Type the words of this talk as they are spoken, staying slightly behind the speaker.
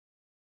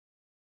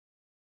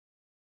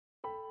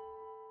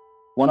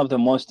one of the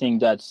most thing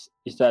that's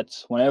is that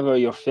whenever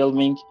you're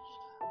filming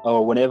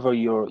or whenever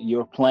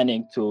you're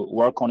planning to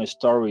work on a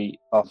story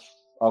of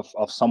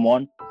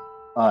someone,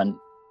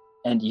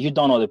 and you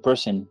don't know the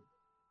person,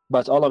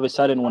 but all of a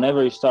sudden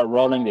whenever you start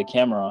rolling the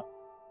camera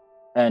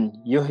and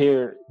you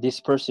hear this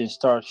person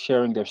start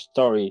sharing their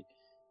story,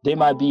 they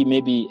might be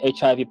maybe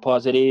HIV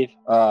positive,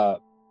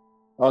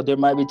 or they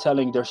might be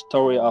telling their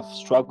story of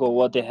struggle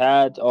what they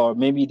had, or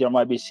maybe there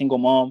might be single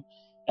mom,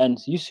 and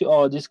you see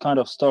all this kind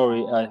of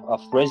story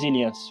of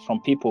resilience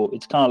from people.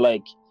 It's kind of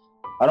like,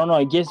 I don't know,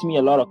 it gives me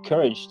a lot of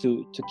courage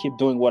to keep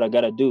doing what I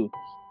gotta do.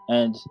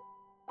 And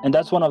and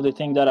that's one of the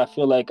things that I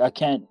feel like I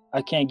can't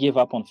give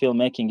up on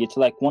filmmaking. It's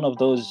like one of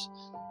those,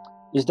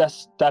 is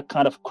that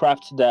kind of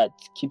craft that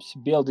keeps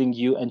building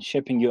you and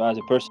shaping you as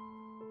a person.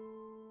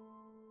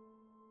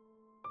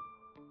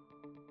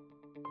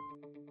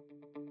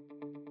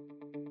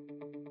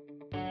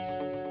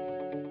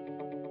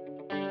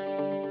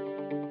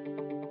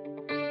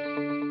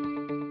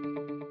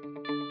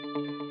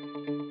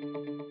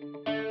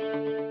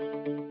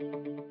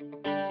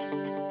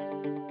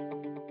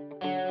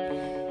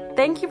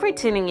 Thank you for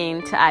tuning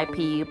in to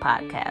IPU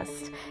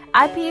Podcast.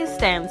 IPU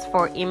stands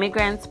for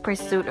Immigrants'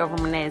 Pursuit of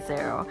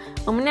Umunezero.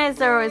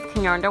 Umunezero is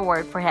Kinyarwanda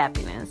word for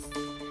happiness.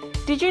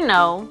 Did you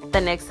know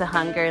that next to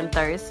hunger and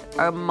thirst,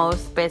 our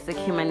most basic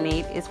human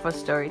need is for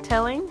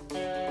storytelling?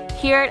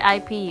 Here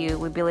at IPU,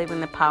 we believe in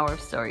the power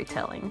of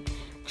storytelling.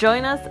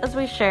 Join us as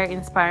we share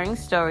inspiring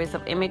stories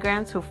of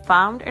immigrants who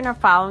found and are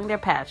following their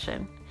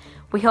passion.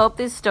 We hope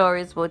these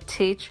stories will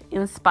teach,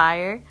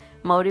 inspire,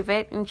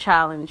 motivate, and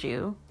challenge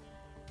you.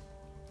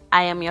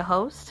 I am your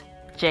host,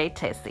 Jay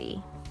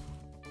Tessie.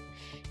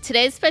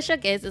 Today's special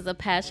guest is a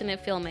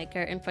passionate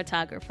filmmaker and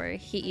photographer.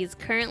 He is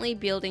currently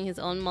building his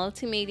own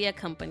multimedia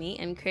company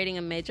and creating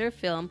a major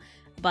film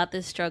about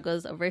the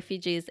struggles of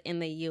refugees in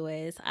the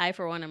U.S. I,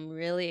 for one, am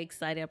really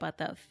excited about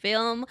that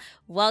film.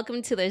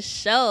 Welcome to the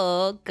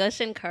show,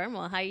 Goshen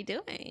Carmel. How are you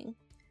doing?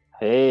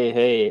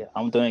 Hey,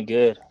 I'm doing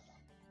good.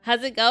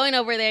 How's it going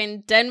over there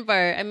in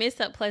Denver? I miss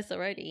that place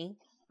already.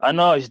 I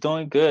know it's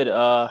doing good.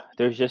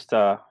 There's just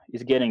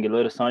it's getting a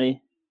little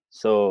sunny,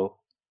 so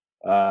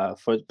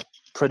for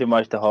pretty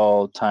much the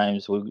whole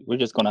times we're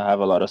just gonna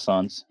have a lot of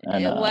suns.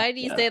 And Why do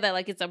you yeah. say that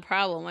like it's a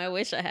problem? I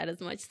wish I had as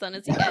much sun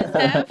as you guys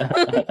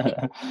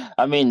have.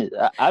 I mean,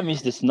 I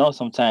miss the snow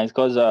sometimes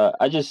because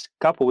I just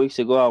couple weeks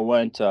ago I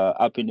went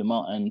up in the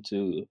mountain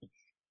to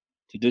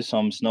do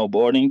some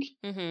snowboarding,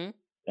 Mm-hmm.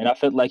 and I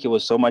felt like it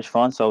was so much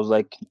fun. So I was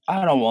like,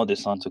 I don't want the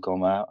sun to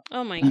come out.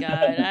 Oh my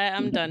God,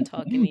 I'm done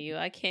talking to you.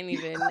 I can't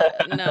even,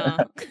 no.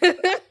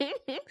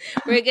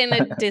 We're going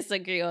to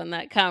disagree on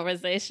that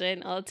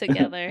conversation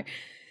altogether.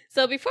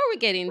 So before we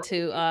get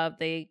into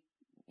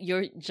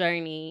your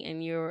journey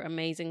and your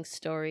amazing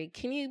story,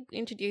 can you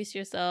introduce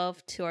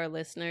yourself to our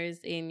listeners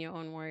in your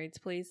own words,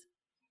 please?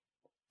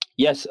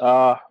 Yes,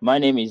 my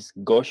name is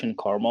Goshen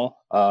Carmel.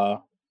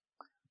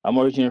 I'm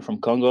originally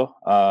from Congo.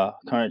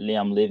 Currently,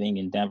 I'm living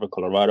in Denver,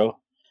 Colorado.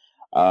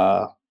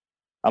 Uh,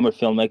 I'm a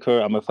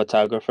filmmaker. I'm a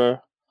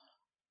photographer,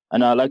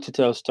 and I like to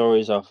tell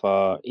stories of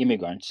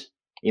immigrants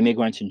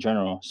in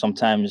general.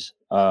 Sometimes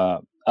I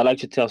like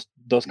to tell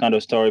those kind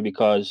of story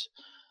because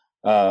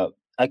uh,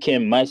 I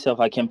came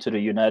to the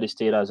United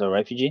States as a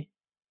refugee.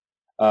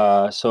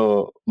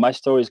 So my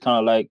story is kind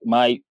of like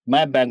my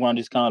background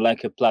is kind of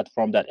like a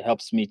platform that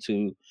helps me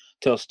to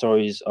tell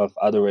stories of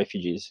other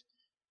refugees.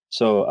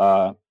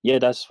 So yeah,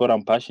 that's what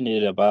I'm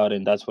passionate about,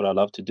 and that's what I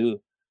love to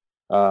do.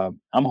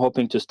 I'm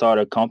hoping to start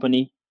a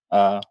company,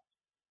 a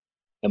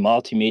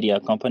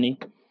multimedia company,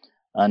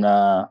 and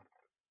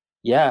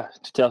yeah,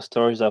 to tell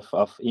stories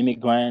of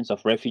immigrants,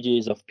 of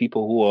refugees, of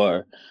people who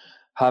are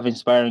have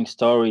inspiring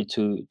story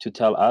to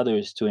tell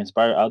others, to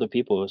inspire other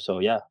people. So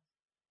yeah.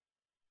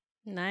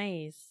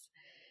 Nice.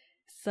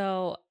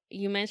 So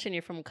you mentioned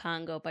you're from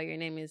Congo, but your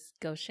name is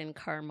Goshen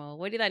Carmel.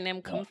 Where did that name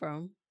Yeah. come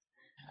from?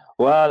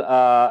 Well,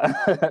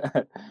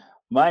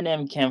 my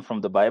name came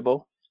from the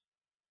Bible.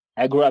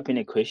 I grew up in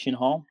a Christian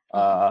home,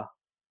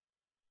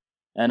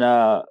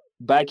 and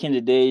back in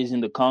the days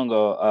in the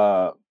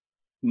Congo,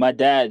 my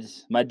dad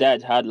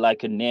had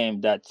like a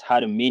name that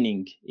had a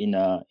meaning in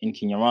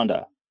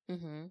Kinyarwanda.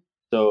 Mm-hmm.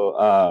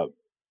 So,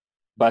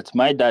 but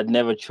my dad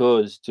never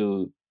chose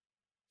to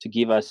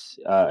give us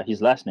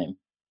his last name.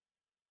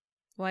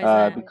 Why is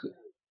that?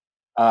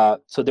 Because,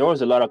 so there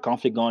was a lot of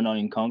conflict going on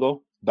in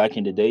Congo back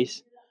in the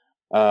days,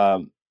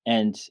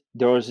 and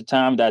there was a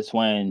time that's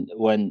when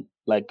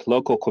like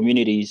local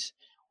communities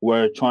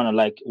were trying to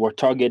like were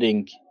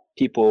targeting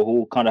people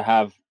who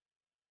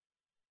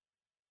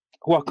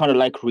are kind of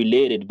like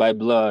related by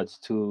blood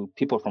to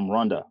people from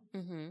Rwanda.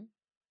 Mm-hmm.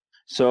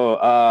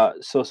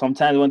 So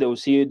sometimes when they will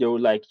see you, they will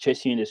like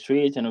chase you in the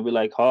streets and they'll be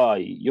like, "Oh,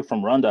 you're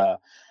from Rwanda.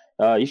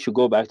 You should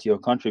go back to your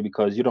country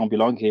because you don't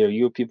belong here.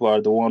 You people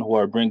are the one who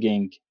are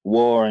bringing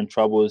war and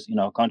troubles in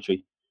our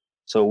country.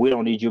 So we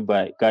don't need you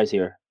guys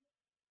here."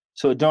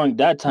 So during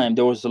that time,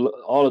 there was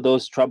all of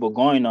those trouble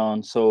going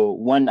on. So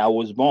when I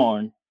was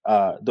born,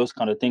 those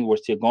kind of things were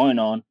still going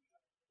on,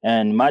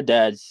 and my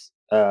dad's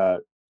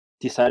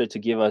decided to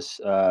give us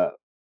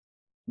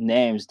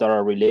names that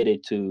are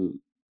related to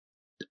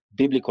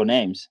biblical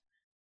names.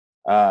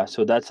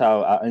 So that's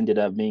how I ended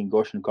up being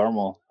Goshen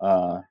Carmel.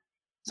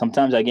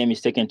 Sometimes I get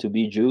mistaken to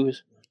be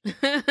Jews.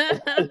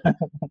 I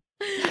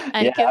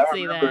Yeah, can I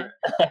see that.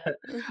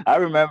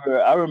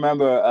 remember. I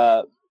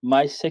remember.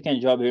 My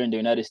second job here in the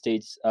United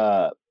States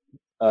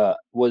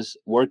was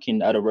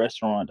working at a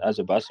restaurant as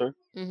a busser,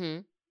 Mm-hmm.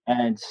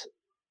 and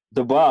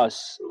the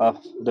boss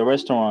of the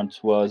restaurant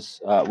was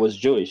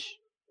Jewish.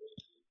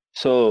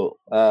 So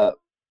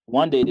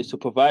one day the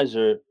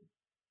supervisor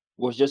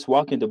was just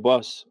walking the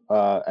bus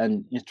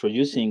and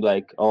introducing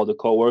like all the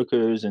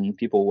coworkers and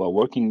people who are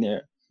working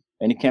there.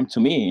 And he came to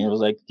me and it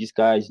was like, "This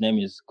guy's name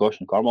is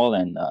Goshen Carmel,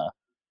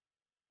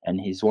 and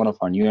he's one of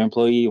our new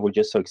employee. We're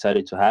just so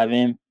excited to have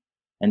him."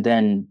 And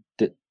then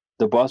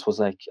the boss was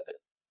like,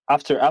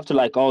 after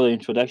like all the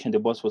introduction, the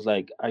boss was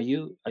like, "Are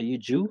you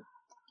Jew?"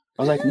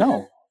 I was like,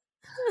 "No."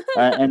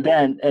 And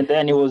then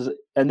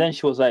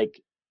she was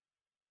like,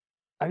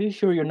 "Are you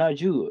sure you're not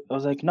Jew?" I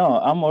was like, "No,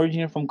 I'm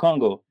originally from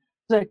Congo."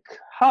 It's like,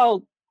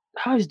 how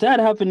is that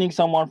happening?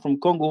 Someone from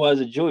Congo who has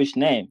a Jewish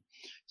name.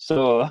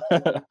 So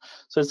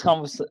so it's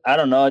kind of, I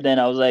don't know. Then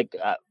I was like,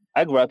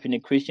 I grew up in a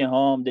Christian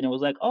home. Then it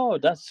was like, oh,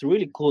 that's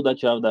really cool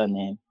that you have that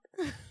name.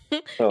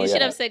 So You should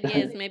yeah. have said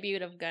yes. Maybe you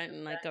would have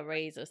gotten like a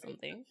raise or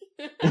something.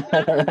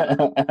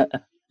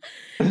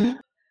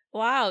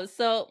 Wow.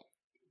 So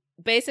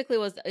basically,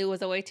 it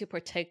was a way to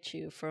protect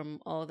you from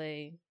all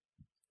the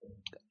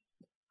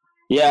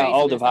Yeah,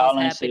 all the craziness that was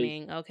violences.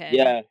 happening. Okay.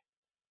 Yeah.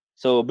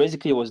 So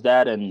basically, it was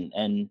that,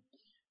 and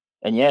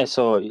yeah.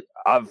 So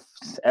I've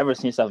ever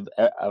since I've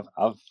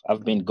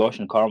been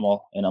Goshen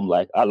Carmel, and I'm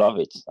like, I love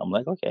it. I'm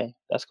like, okay,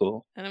 that's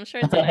cool. And I'm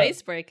sure it's an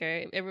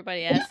icebreaker.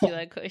 Everybody asks you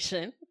that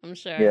question. I'm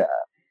sure. Yeah,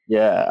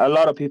 yeah. A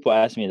lot of people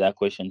ask me that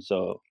question.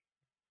 So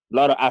a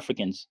lot of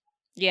Africans.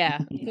 Yeah.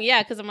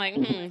 Yeah. Because I'm like,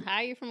 how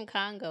are you from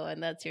Congo?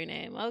 And that's your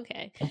name.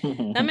 Okay.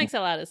 That makes a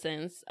lot of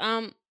sense.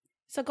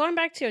 So going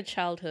back to your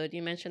childhood,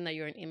 you mentioned that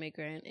you're an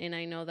immigrant, and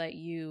I know that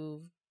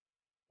you've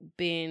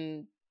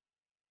been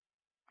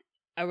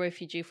a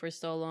refugee for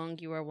so long.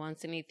 You were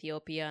once in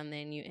Ethiopia and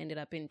then you ended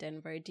up in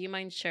Denver. Do you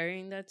mind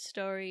sharing that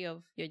story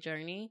of your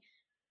journey?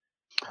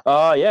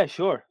 Yeah,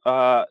 sure.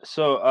 I'm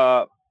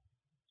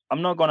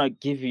not gonna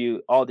give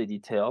you all the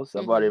details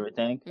about Mm-hmm.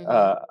 everything.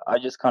 Mm-hmm. I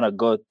just kind of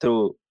go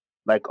through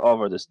like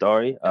over the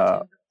story.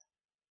 Okay.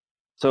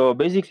 So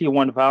basically,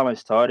 when violence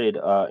started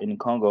in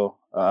Congo,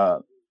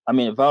 I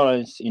mean,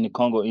 violence in the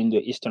Congo, in the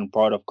eastern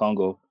part of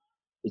Congo,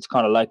 it's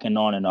kind of like an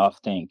on and off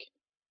thing.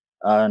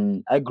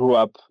 And I grew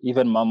up,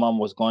 even my mom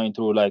was going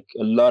through like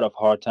a lot of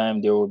hard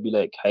time. They would be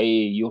like, "Hey,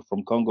 you're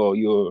from Congo,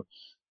 you're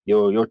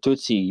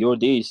Tutsi, you're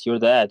this, you're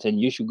that, and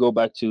you should go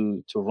back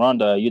to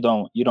Rwanda. You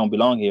don't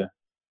belong here."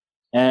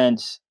 And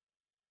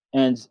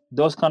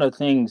those kind of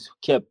things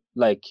kept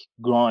like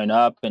growing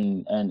up,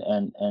 and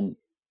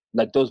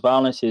like those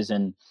violences,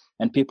 and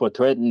people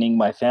threatening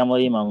my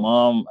family, my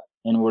mom,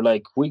 and we're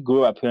like, we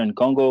grew up here in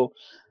Congo.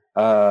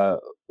 uh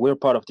we're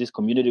part of this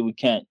community. We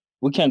can't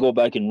go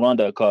back in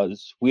Rwanda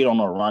because we don't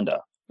know Rwanda.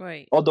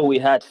 Right. Although we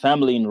had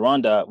family in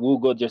Rwanda, we'll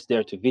go just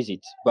there to visit,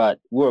 but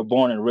we were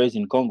born and raised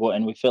in Congo,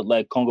 and we felt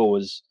like Congo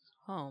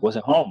Home. was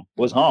a home,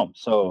 was Mm-hmm. home.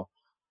 So,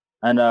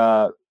 and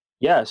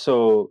yeah,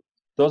 so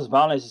those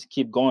violences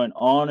keep going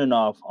on and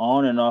off,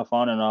 on and off,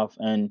 on and off,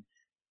 and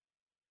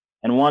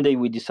one day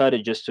we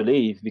decided just to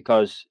leave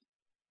because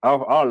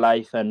our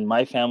life, and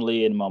my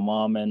family and my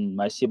mom and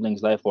my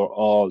siblings' life were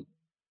all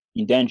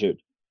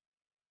endangered.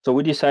 So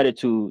we decided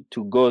to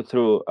go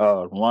through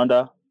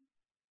Rwanda.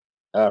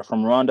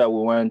 From Rwanda,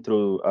 we went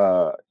through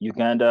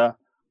Uganda.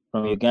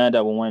 From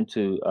Uganda, we went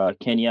to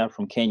Kenya.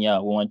 From Kenya,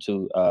 we went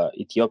to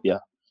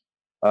Ethiopia.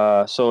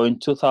 So in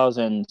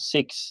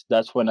 2006,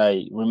 that's when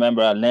I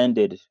remember I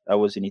landed. I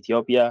was in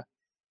Ethiopia,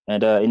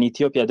 and in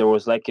Ethiopia there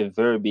was like a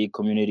very big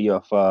community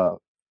of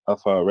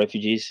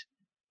refugees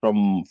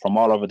from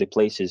all over the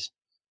places.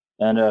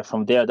 And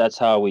from there, that's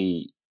how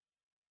we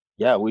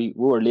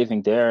were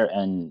living there,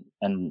 and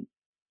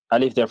I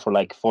lived there for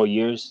like 4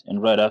 years,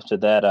 and right after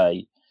that,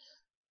 I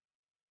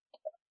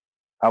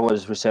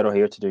was resettled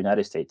here to the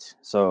United States.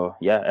 So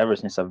yeah, ever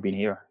since I've been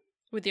here.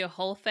 With your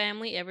whole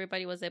family,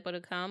 everybody was able to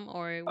come,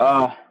 or was it?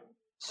 Uh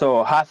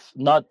so half,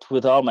 not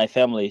with all my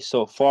family.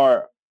 So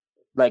far,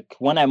 like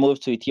when I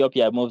moved to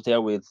Ethiopia, I moved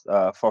there with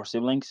four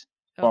siblings,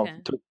 for Okay.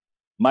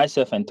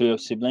 myself and three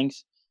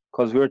siblings,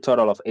 because we were a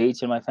total of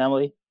eight in my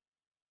family.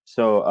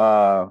 So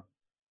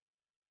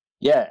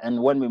yeah,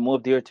 and when we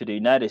moved here to the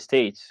United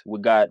States, we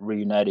got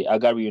reunited. I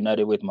got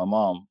reunited with my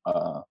mom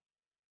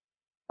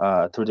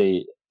through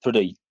the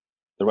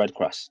Red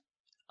Cross.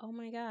 Oh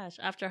my gosh.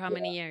 After how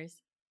many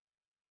years?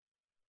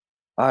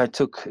 It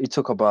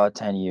took about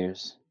 10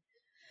 years.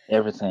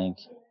 Everything.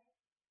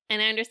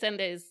 And I understand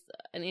there's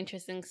an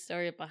interesting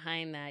story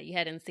behind that. You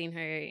hadn't seen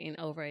her in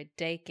over a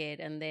decade,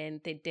 and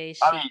then the day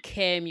I she mean,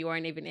 came, you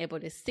weren't even able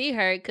to see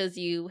her because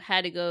you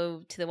had to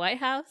go to the White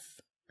House.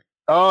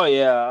 oh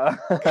yeah,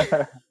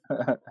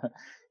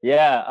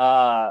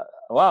 yeah.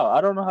 Wow,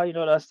 I don't know how you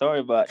know that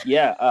story, but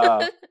yeah.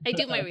 I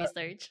do my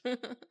research.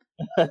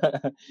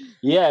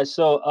 Yeah.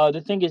 So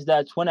the thing is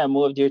that when I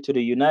moved here to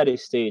the United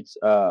States,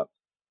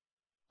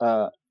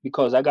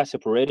 because I got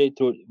separated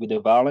through with the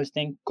violence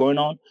thing going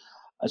on,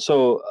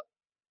 so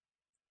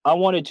I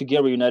wanted to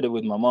get reunited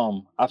with my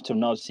mom after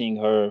not seeing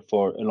her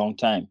for a long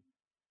time.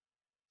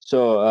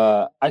 So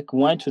I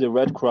went to the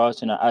Red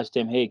Cross and I asked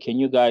them, "Hey, can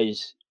you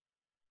guys?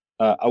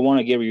 I want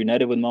to get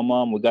reunited with my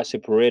mom. We got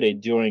separated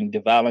during the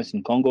violence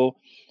in Congo,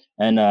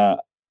 and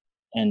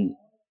and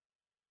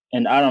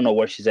and I don't know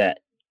where she's at."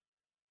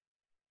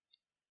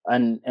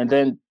 And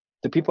then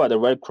the people at the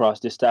Red Cross,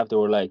 the staff, they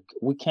were like,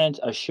 "We can't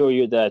assure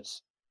you that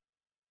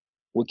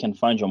we can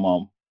find your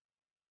mom,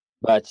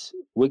 but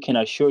we can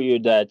assure you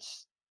that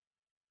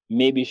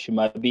maybe she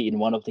might be in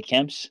one of the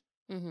camps,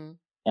 Mm-hmm.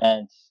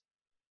 and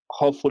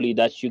hopefully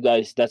that's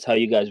how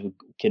you guys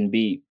can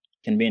be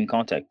in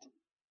contact."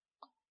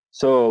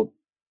 So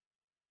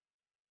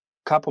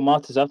couple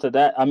months after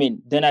that, I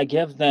mean, then I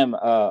gave them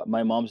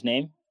my mom's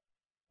name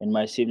and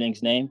my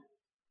siblings' name,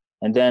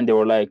 and then they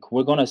were like,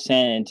 "We're gonna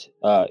send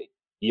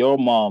your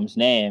mom's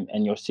name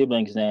and your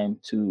siblings' name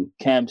to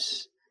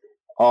camps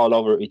all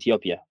over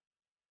Ethiopia."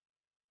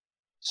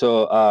 So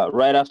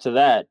right after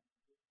that,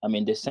 I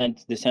mean, they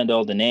sent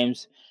all the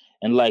names,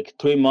 and like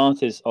 3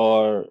 months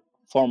or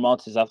 4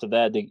 months after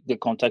that, they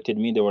contacted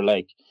me. They were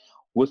like,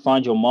 "We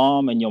found your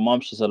mom, and your mom,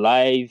 she's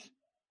alive."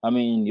 I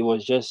mean, it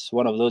was just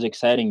one of those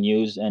exciting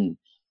news, and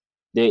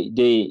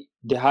they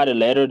had a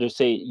letter to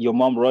say your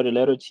mom wrote a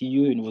letter to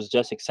you, and it was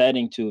just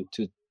exciting to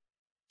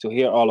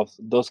hear all of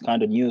those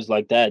kind of news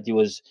like that. It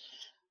was,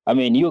 I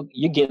mean,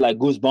 you get like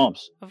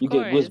goosebumps. Of You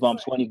get course.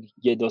 goosebumps when you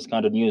get those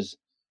kind of news.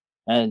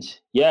 And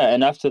yeah,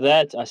 and after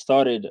that, I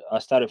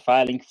started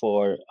filing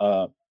for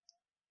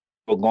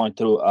going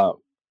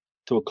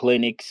through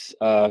clinics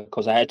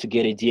because I had to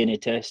get a DNA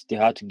test. They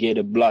had to get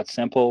a blood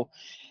sample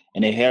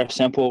and a hair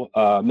sample,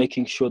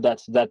 making sure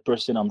that that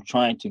person I'm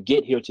trying to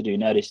get here to the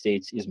United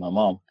States is my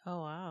mom. Oh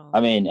wow. I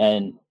mean,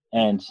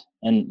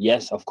 and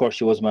yes, of course,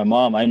 she was my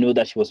mom. I knew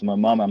that she was my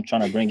mom. I'm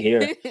trying to bring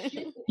here.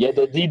 Yeah,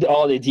 they did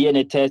all the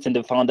DNA tests and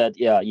they found that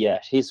yeah,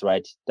 he's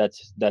right.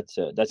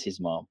 That's his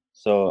mom.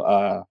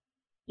 So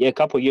yeah, a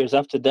couple years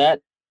after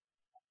that,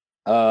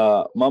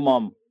 uh, my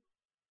mom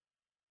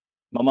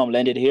my mom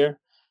landed here.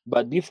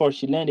 But before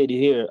she landed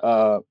here,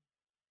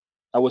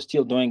 I was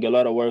still doing a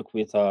lot of work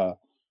with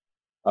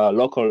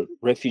local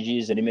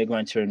refugees and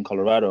immigrants here in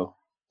Colorado.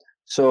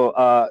 So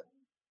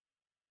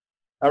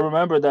I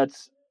remember that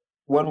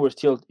when I was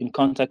still in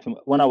contact with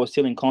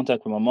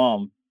my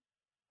mom,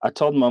 I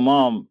told my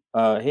mom,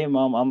 "Hey,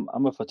 mom,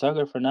 I'm a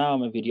photographer now.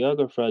 I'm a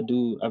videographer.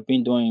 I've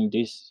been doing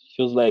this."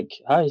 She was like,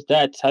 "How is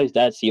that? How is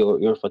that?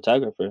 You're a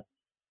photographer.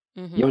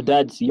 Your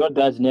Mm-hmm.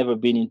 dad's never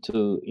been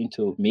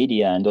into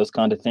media and those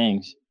kind of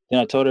things." Then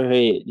I told her,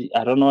 "Hey,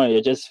 I don't know.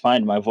 I just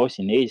find my voice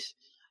in this.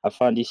 I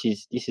found this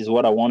is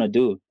what I want to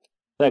do."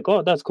 Like,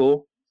 "Oh, that's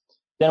cool."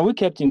 Then we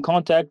kept in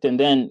contact, and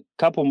then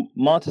couple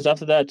months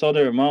after that, I told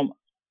her, "Mom."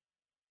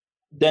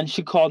 Then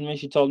she called me.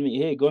 She told me,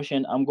 "Hey,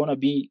 Goshen, I'm gonna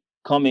be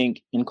coming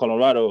in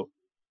Colorado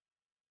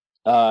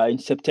in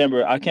September."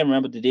 I can't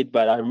remember the date,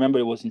 but I remember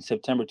it was in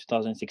September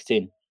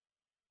 2016.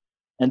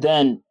 And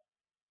then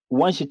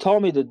when she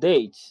told me the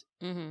dates,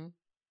 Mm-hmm.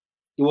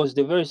 it was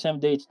the very same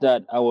dates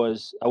that I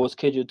was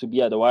scheduled to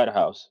be at the White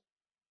House.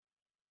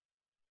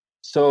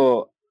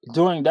 So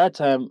during that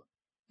time,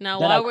 Now,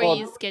 then why I were called.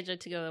 you scheduled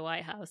to go to the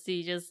White House? So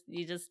you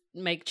just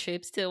make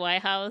trips to the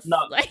White House? No,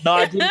 Like no,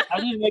 I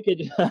didn't make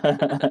it.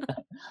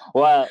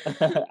 Well,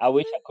 I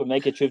wish I could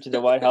make a trip to the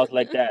White House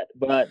like that,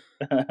 but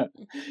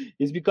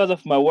it's because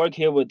of my work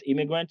here with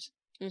immigrants.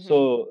 Mm-hmm.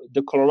 So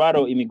the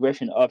Colorado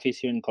Immigration Office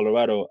here in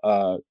Colorado,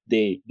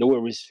 they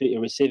were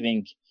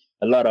receiving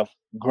a lot of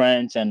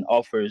grants and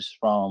offers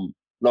from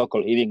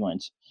local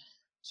immigrants.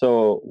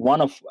 So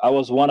I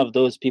was one of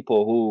those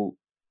people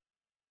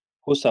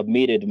who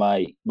submitted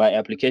my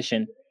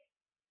application,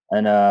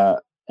 and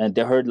and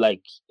they heard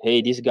like,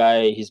 "Hey, this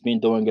guy, he's been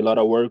doing a lot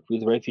of work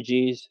with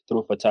refugees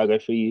through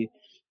photography,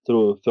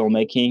 through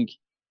filmmaking."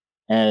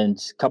 And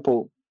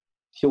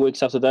few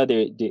weeks after that,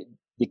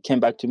 they came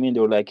back to me and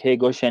they were like, "Hey,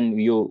 Goshen,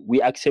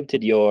 we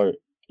accepted your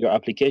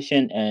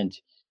application, and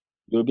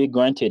you'll be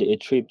granted a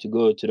trip to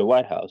go to the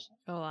White House."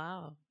 Oh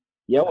wow.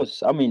 Yeah,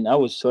 I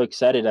was so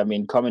excited. I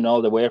mean, coming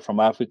all the way from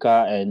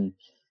Africa, and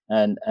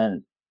and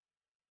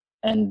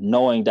and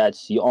knowing that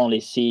you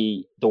only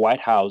see the White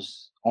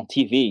House on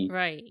TV,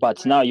 Right.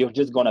 but now you're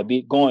just gonna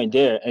be going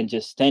there and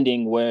just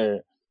standing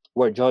where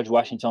George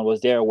Washington was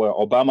there, where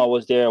Obama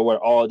was there, where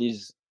all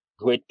these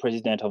great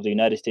president of the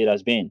United States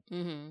has been.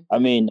 Mm-hmm. I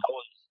mean,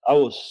 I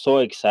was so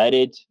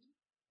excited,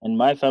 and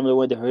my family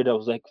when they heard, I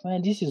was like,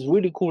 "Man, this is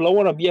really cool. I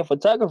want to be a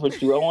photographer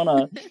too. I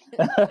wanna,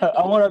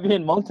 I wanna be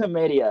in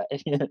multimedia."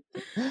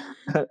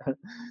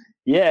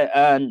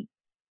 Yeah,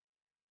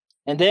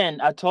 and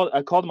then I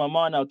called my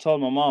mom and I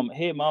told my mom,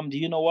 "Hey, mom, do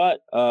you know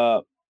what?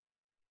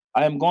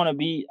 I am gonna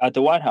be at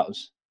the White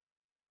House."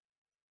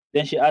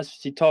 Then she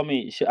asked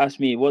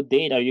me, "What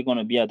date are you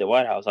gonna be at the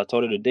White House?" I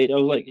told her the date.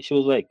 She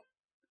was like,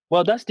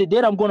 "Well, that's the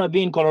date I'm gonna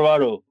be in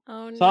Colorado.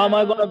 Oh So how am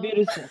I gonna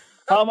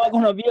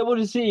be no. able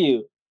to see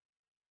you?"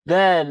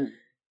 Then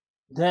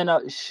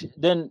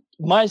then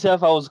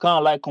myself, I was kind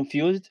of like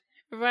confused.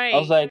 I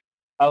was Right.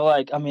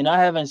 like, I mean, I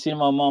haven't seen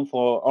my mom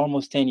for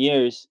almost 10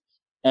 years,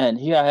 and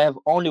here I have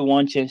only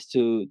one chance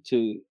to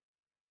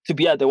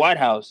be at the White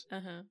House.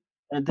 Uh-huh.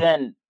 And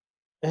then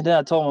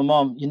I told my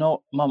mom,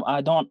 mom,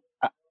 I don't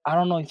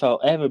know if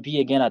I'll ever be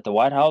again at the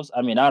White House.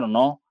 I mean, I don't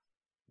know,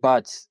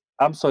 but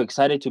I'm so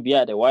excited to be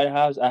at the White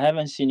House. I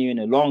haven't seen you in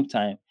a long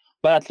time,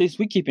 but at least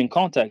we keep in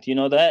contact. You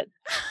know that,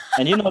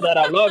 and you know that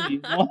I love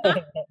you.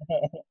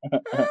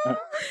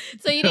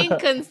 So you didn't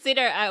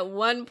consider at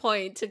one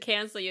point to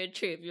cancel your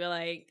trip. You're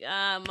like,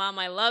 Mom,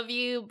 I love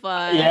you,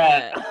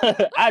 Yeah,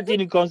 but I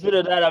didn't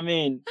consider that. I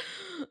mean,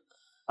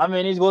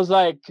 it was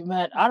like,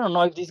 man, I don't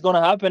know if this is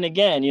gonna happen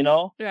again,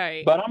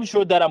 right. but I'm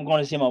sure that I'm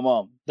gonna see my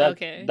mom. That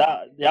Okay.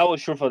 that I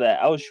was sure for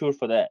that. I was sure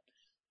for that.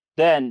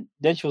 Then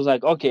she was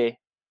like, okay,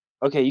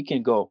 okay, you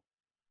can go.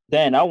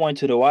 Then I went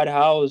to the White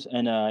House,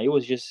 and it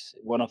was just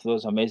one of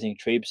those amazing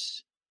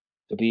trips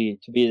to be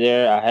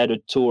there. I had a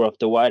tour of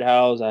the White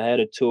House. I had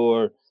a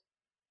tour.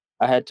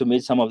 I had to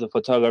meet some of the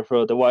photographer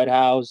of the White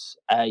House.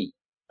 I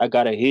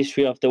got a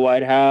history of the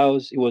White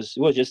House. It was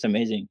just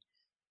amazing.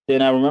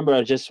 Then I remember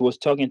I just was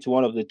talking to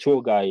one of the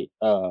tour guy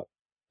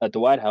at the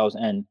White House,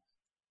 and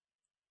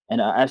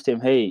I asked him,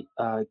 "Hey,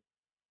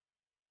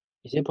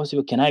 is it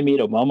possible? Can I meet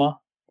Obama?"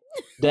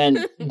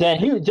 Then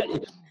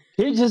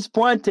he just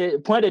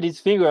pointed his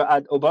finger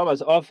at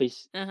Obama's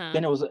office. uh-huh.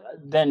 Then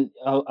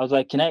I was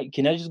like, can I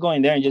just go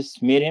in there and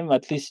just meet him,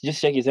 at least just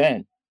shake his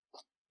hand?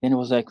 Then it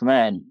was like,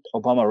 man,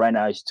 Obama right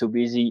now is too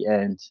busy,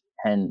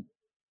 and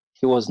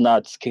he was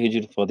not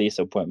scheduled for this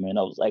appointment.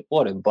 I was like,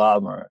 what a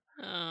bummer.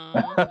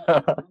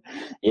 Oh.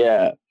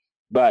 Yeah,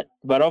 but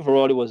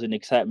overall, it was an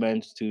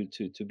excitement to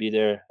be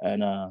there.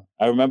 And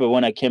I remember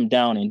when I came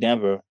down in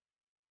Denver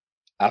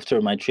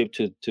after my trip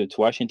to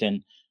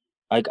Washington.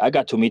 I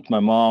got to meet my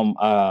mom.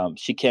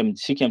 She came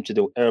to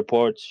the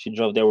airport. She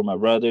drove there with my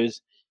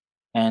brothers,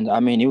 and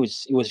I mean, it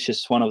was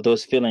just one of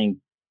those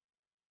feeling.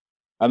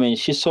 I mean,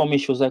 she saw me.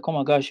 She was like, "Oh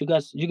my gosh,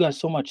 you got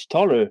so much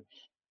taller.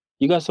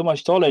 You got so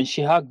much taller." And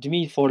she hugged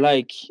me for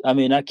like, I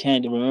mean, I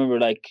can't remember,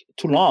 like,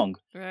 too long.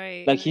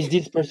 Right. Like, he's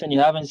this person you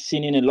haven't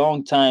seen in a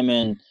long time,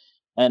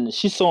 and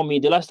she saw me.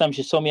 The last time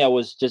she saw me, I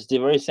was just the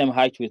very same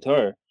height with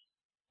her,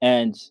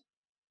 and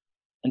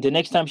and the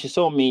next time she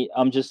saw me,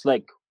 I'm just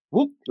like,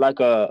 whoop, Right.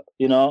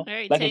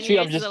 like a 10 tree.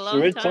 I'm years is a just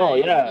long real tall.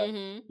 time. Yeah,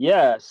 Mm-hmm.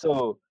 yeah.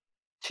 So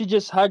she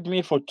just hugged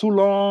me for too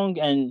long,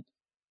 and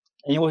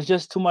it was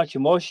just too much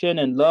emotion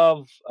and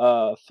love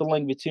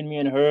feeling between me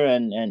and her,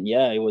 and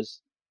yeah, it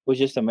was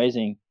just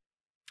amazing.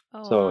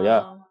 Oh So yeah,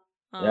 wow.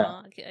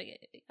 yeah, Oh,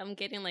 I'm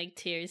getting like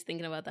tears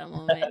thinking about that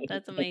moment.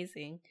 That's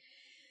amazing.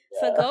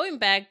 So yeah, going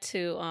back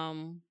to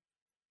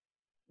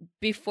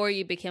before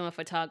you became a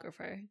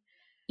photographer, I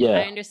yeah,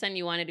 understand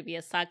you wanted to be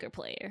a soccer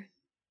player.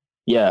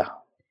 yeah.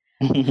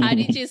 How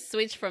did you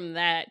switch from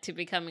that to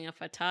becoming a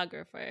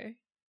photographer?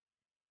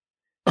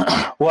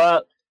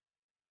 Well,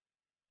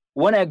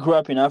 when I grew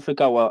up in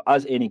Africa, well,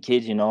 as any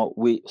kid,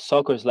 we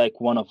soccer is like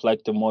one of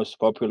like the most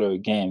popular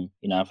game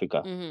in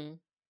Africa, Mm-hmm.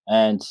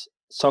 and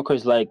soccer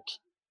is like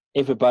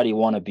everybody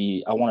want to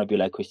be. I want to be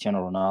like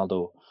Cristiano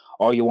Ronaldo,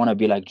 or you want to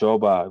be like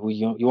Drogba.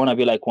 You want to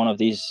be like one of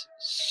these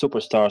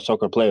superstar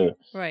soccer player.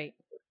 Right.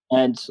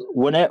 And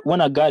when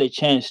I got a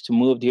chance to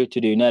move here to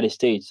the United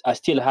States, I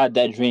still had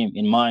that dream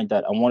in mind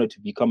that I wanted to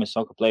become a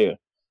soccer player.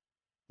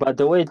 But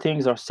the way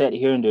things are set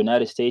here in the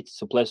United States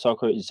to play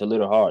soccer is a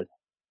little hard.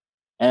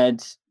 And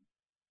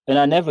and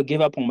I never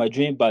gave up on my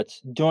dream. But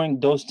during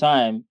those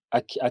time,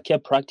 I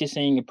kept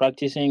practicing and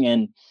practicing,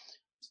 and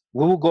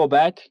we will go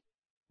back.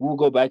 We'll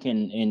go back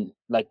in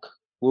like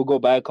we'll go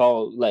back,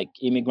 all like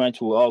immigrants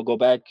will all go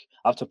back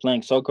after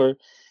playing soccer,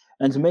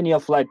 and many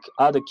of like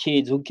other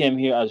kids who came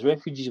here as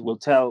refugees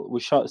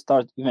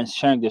start even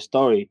sharing their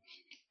story,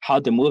 how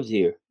they moved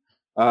here.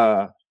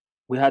 Uh,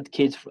 we had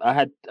kids.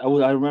 I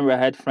remember I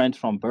had friends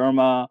from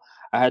Burma.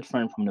 I had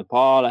friends from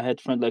Nepal. I had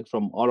friends like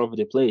from all over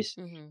the place,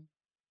 Mm-hmm.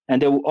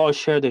 and they will all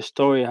share their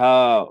story,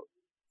 how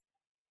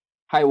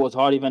it was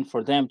hard even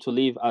for them to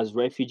live as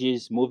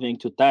refugees, moving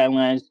to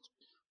Thailand,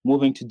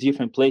 moving to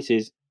different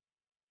places,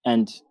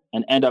 and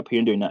end up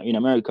here in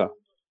America.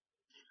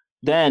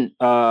 Then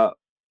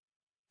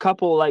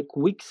couple like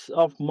weeks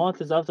of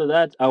months after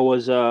that, I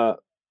was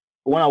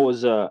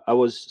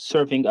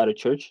serving at a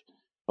church.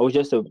 I was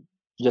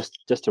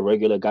just a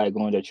regular guy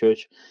going to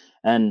church,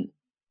 and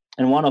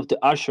one of the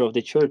usher of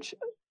the church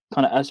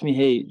kind of asked me,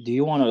 "Hey, do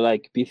you want to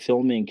like be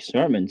filming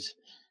sermons?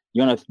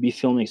 You want to be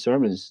filming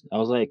sermons?" I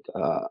was like,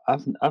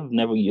 I've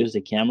never used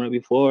a camera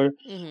before.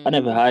 I Mm-hmm.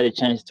 never had a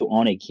chance to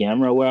own a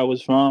camera where I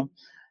was from,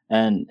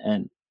 and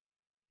and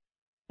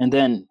and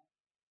then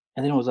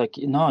it was like,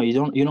 no, you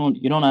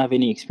don't have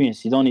any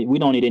experience. We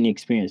don't need any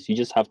experience. You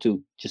just have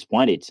to just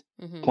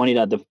Mm-hmm. point it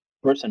at the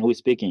person who is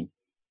speaking.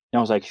 And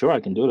I was like, sure, I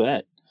can do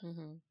that.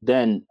 Mm-hmm.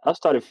 Then I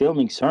started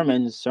filming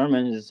sermons,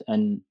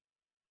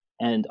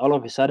 and all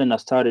of a sudden I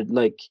started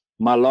like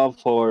my love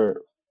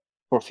for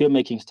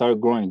filmmaking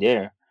started growing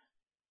there.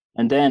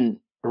 And then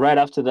right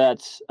after that,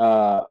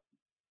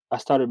 I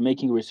started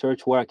making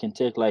research where I can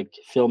take like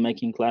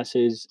filmmaking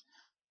classes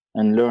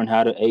and learn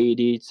how to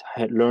edit,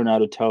 learn how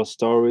to tell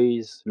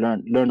stories,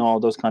 learn all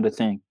those kind of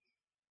things.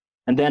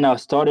 And then I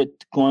started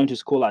going to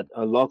school at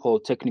a local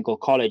technical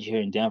college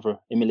here in Denver,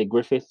 Emily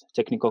Griffith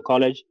Technical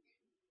College.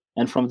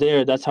 And from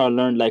there, that's how I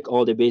learned like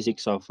all the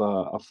basics of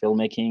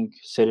filmmaking,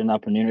 setting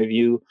up an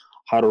interview,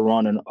 how to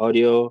run an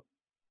audio,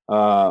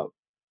 uh,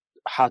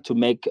 how to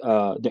make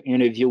the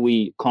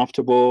interviewee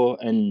comfortable,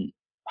 and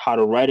how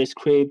to write a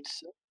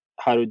script,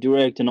 how to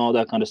direct, and all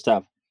that kind of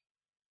stuff.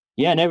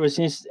 Yeah, and ever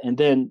since, and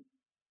then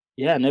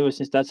yeah, and ever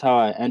since, that's how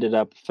I ended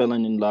up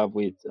falling in love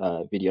with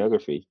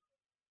videography.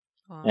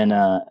 And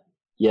Wow.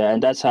 yeah,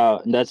 and that's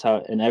how,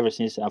 and ever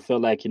since, I feel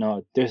like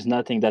there's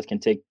nothing that can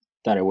take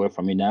that away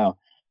from me now.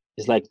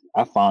 It's like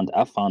I found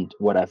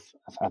what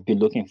I've been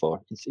looking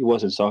for. It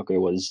wasn't soccer. It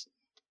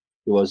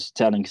was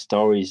telling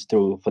stories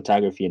through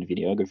photography and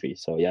videography.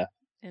 So yeah.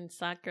 And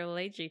soccer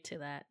led you to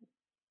that.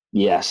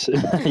 Yes.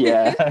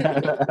 Yeah.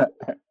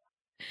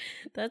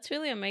 That's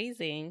really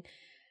amazing.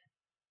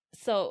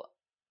 So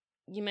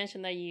you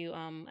mentioned that you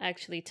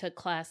actually took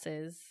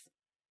classes.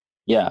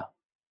 Yeah.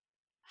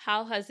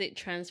 How has it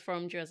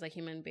transformed you as a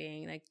human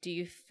being? Like, do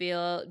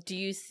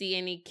you see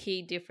any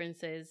key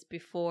differences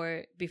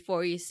before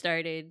you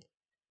started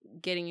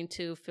getting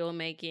into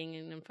filmmaking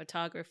and in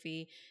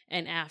photography,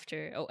 and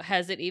after? Oh,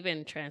 has it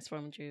even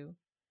transformed you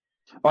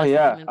Oh as a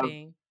yeah. human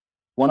being?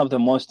 One of the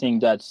most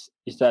thing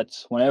is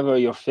that whenever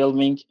you're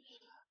filming,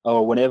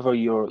 or whenever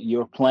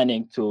you're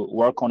planning to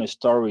work on a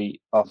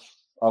story of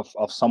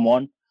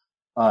someone,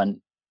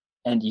 and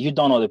you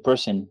don't know the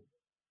person,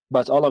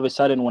 but all of a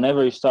sudden,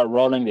 whenever you start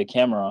rolling the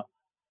camera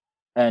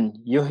and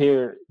you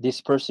hear this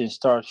person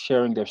start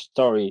sharing their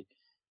story,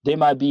 they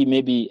might be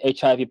maybe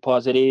HIV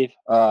positive,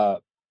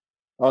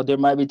 or they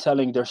might be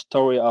telling their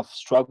story of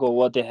struggle,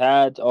 what they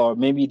had, or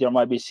maybe there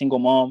might be single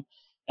mom,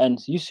 and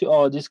you see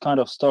all this kind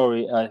of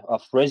story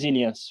of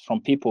resilience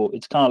from people.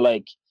 It's kind of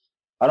like,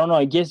 I don't know,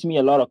 it gives me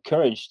a lot of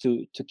courage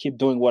to keep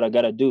doing what I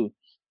gotta do.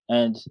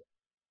 And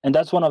and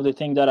that's one of the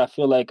things that I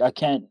feel like I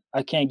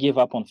can't give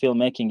up on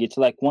filmmaking. It's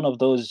like one of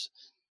those,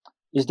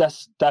 is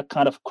that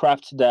kind of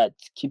craft that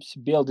keeps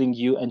building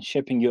you and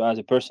shaping you as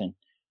a person.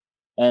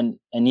 And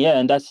yeah,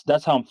 and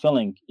that's how I'm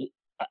feeling.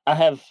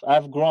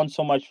 I've grown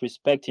so much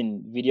respect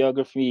in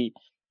videography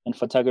and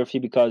photography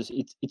because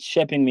it's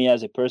shaping me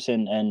as a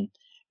person, and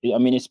I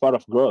mean, it's part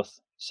of growth.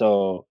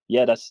 So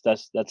yeah, that's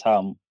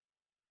how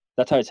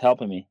it's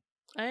helping me.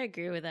 I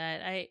agree with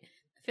that. I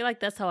feel like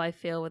that's how I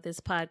feel with this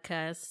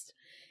podcast.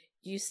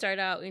 You start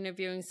out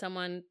interviewing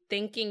someone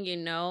thinking you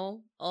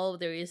know all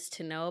there is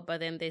to know, but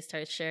then they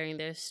start sharing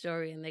their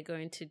story and they go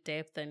into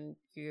depth, and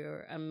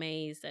you're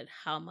amazed at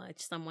how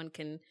much someone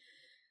can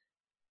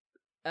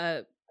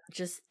uh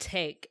just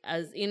take,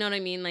 as you know what I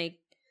mean? Like,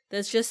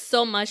 there's just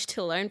so much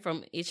to learn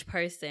from each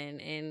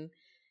person, and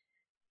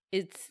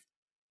it's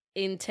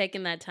in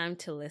taking that time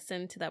to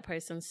listen to that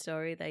person's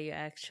story that you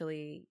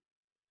actually,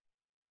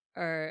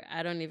 or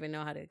I don't even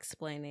know how to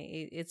explain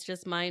it. It's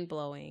just mind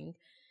blowing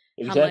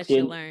how much Exactly.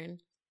 you And learn.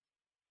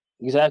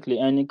 exactly,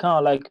 and it kind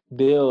of like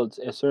builds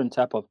a certain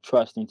type of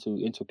trust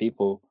into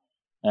people,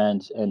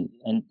 and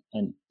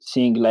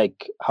seeing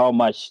like how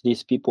much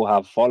these people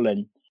have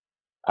fallen.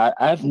 I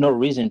have no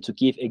reason to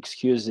give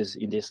excuses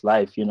in this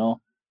life.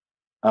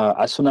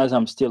 As soon as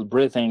I'm still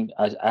breathing,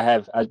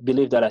 I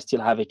believe that I still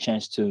have a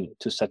chance to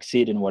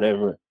succeed in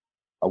whatever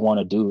I want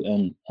to do.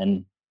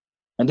 And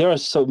there are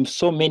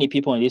so many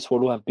people in this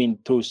world who have been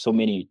through so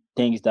many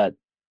things that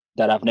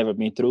I've never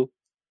been through,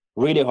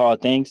 really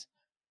hard things.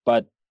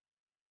 But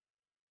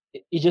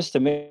it's just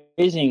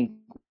amazing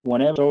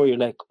whenever story, you're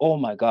like, oh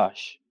my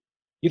gosh,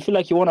 you feel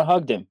like you want to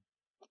hug them.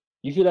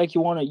 You feel like you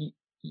want to,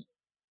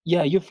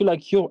 yeah, you feel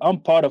like I'm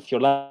part of your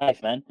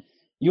life, man.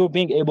 You're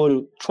being able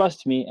to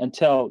trust me and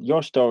tell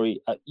your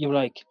story. You're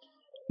like,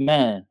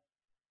 man,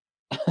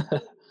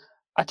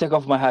 I take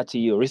off my hat to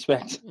you.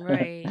 Respect.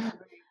 Right.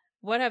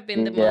 What have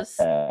been the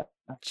Yeah.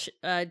 most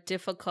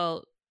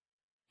difficult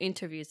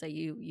interviews that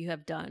you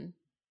have done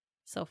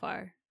so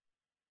far?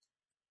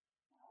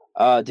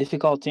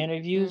 Difficult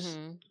interviews.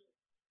 Mm-hmm.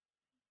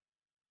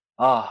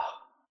 Ah,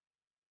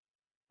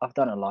 I've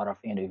done a lot of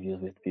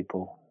interviews with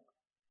people.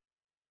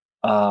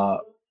 Uh,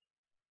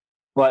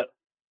 but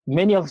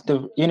many of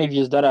the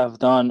interviews that I've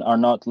done are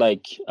not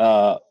like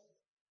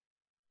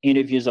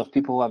interviews of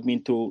people who have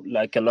been through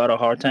like a lot of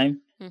hard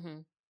time. Mm-hmm.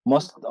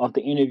 Most of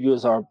the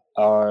interviews are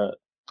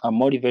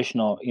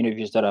motivational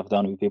interviews that I've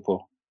done with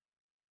people.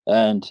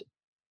 And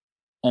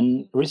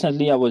and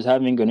recently I was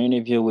having an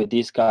interview with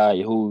this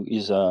guy who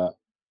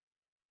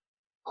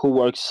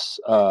works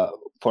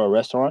for a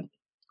restaurant.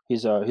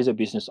 He's a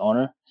business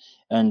owner,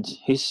 and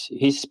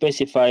he's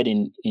specified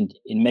in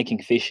making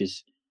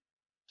fishes.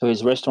 So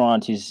his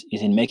restaurant is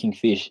in making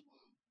fish.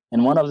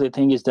 And one of the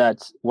thing is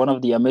that one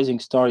of the amazing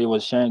story he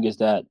was sharing is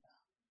that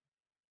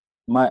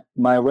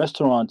my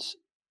restaurant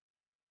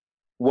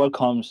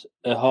welcomes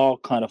a whole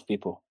kind of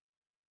people.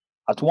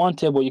 At one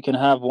table, you can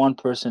have one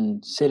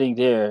person sitting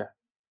there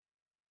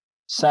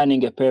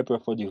signing a paper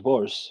for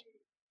divorce.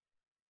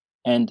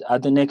 and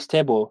at the next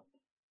table,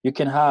 you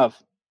can have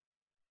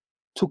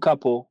two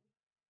couple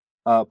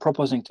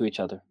proposing to each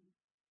other.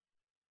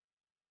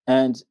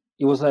 And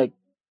it was like,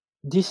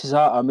 this is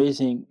how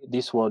amazing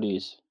this world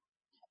is.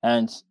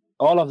 And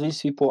all of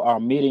these people are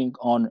meeting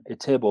on a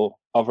table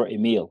over a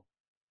meal.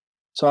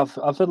 So I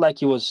felt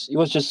like it was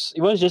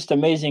just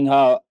amazing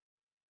how,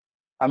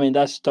 I mean,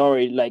 that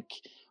story, like,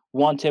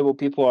 one table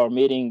people are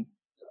meeting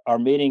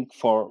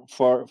for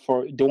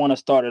they want to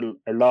start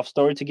a love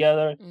story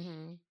together,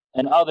 Mm-hmm.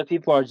 and other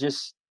people are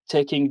just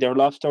taking their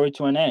love story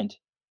to an end.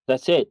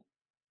 That's it.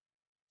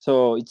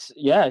 So it's,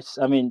 yeah, it's,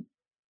 I mean,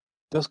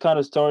 those kind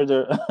of stories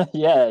are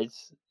yeah,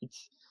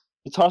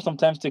 it's hard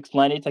sometimes to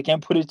explain it. I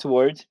can't put it to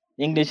words.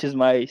 English is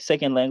my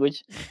second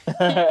language.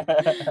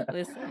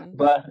 Listen,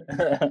 But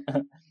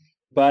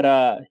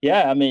but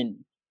yeah, I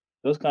mean,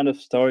 those kind of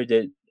stories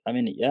that, I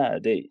mean, yeah,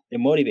 they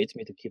motivates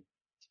me to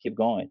keep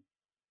going.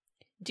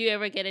 do you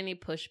ever get any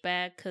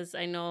pushback? Because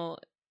I know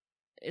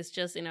it's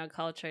just in our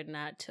culture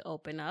not to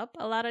open up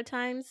a lot of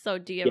times. So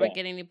do you ever Yeah.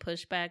 get any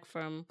pushback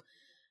from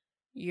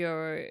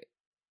your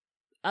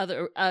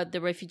other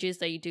the refugees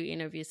that you do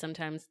interview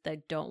sometimes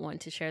that don't want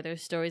to share their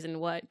stories,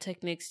 and what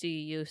techniques do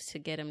you use to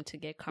get them to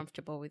get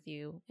comfortable with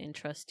you and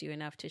trust you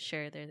enough to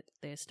share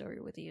their story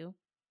with you?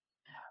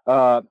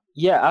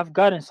 Yeah, I've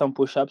gotten some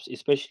push-ups,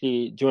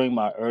 especially during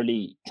my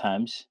early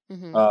times,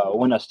 Mm-hmm.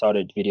 when I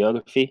started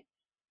videography.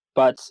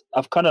 But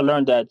I've kind of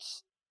learned that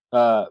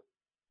uh,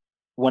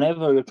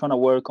 whenever you're trying to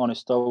work on a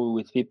story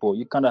with people,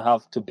 you kind of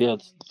have to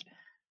build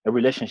a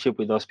relationship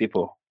with those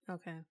people.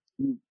 Okay.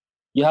 Mm.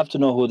 You have to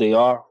know who they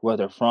are, where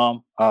they're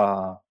from,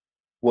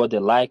 what they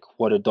like,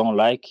 what they don't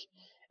like,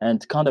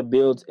 and kind of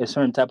build a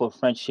certain type of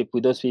friendship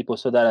with those people,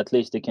 so that at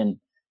least they can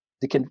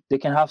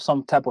have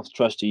some type of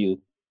trust to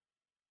you.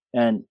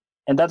 and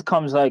and that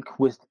comes like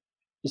with,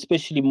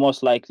 especially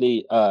most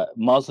likely,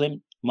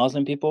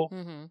 Muslim people.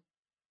 Mm-hmm.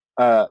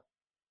 uh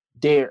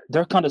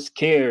they're kind of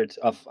scared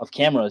of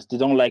cameras. They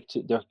don't like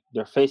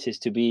their faces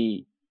to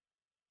be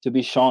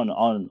shown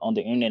on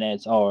the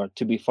internet or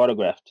to be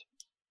photographed.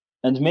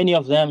 And many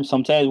of them,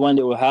 sometimes when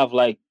they will have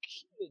like,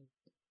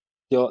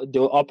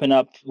 they'll open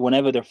up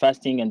whenever they're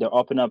fasting, and they'll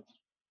open up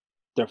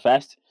their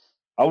fast.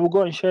 I will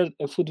go and share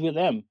a food with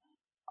them.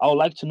 I would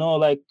like to know,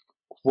 like,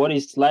 what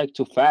it's like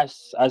to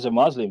fast as a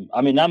Muslim.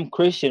 I mean, I'm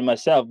Christian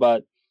myself,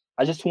 but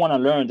I just want to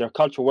learn their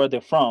culture, where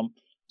they're from,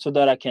 so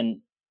that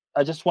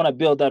I just want to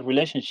build that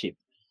relationship.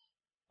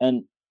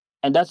 And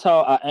that's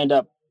how I end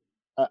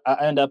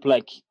up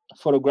like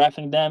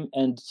photographing them,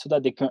 and so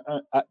that they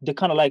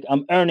kind of like,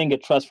 I'm earning a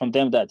trust from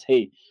them, that,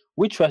 hey,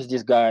 we trust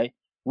this guy.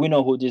 We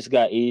know who this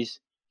guy is.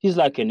 He's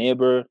like a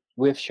neighbor.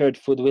 We've shared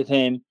food with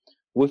him.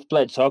 We've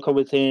played soccer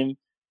with him.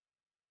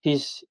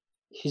 He's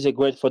a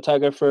great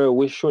photographer.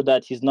 We're sure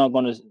that he's not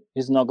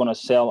gonna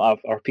sell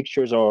our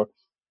pictures, or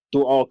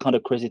do all kind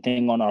of crazy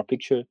thing on our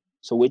picture.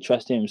 So we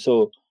trust him.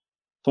 So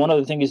one of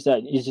the things is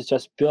that is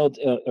just build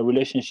a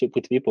relationship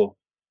with people.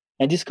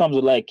 And this comes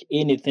with like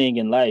anything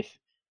in life.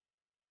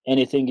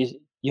 Anything is,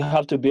 you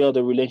have to build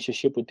a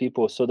relationship with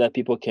people, so that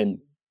people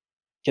can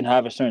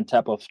have a certain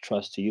type of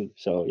trust to you.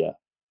 So yeah.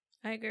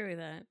 I agree with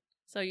that.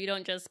 So you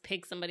don't just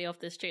pick somebody off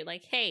the street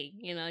like, hey,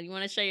 you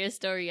want to share your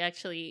story.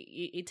 Actually,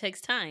 it takes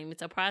time.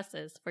 It's a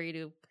process for you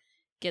to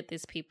get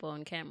these people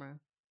on camera.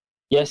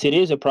 Yes, it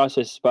is a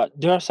process, but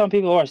there are some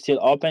people who are still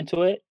open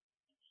to it,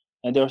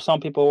 and there are some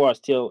people who are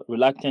still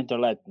reluctant. They're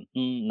like,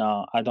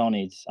 no, I don't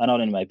need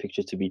my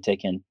picture to be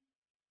taken.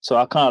 So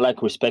I kind of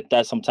like respect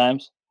that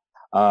sometimes.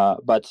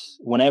 But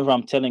whenever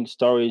I'm telling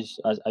stories,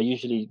 I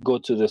usually go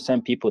to the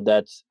same people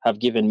that have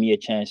given me a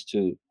chance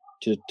to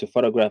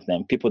photograph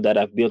them, people that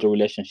I've built a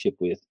relationship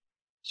with.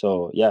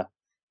 So yeah.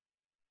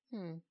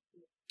 Hmm.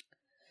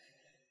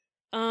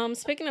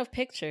 Speaking of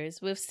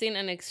pictures, we've seen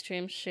an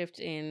extreme shift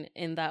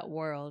in that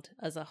world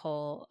as a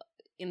whole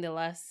in the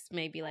last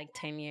maybe like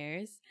 10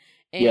 years.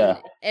 Yeah.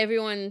 And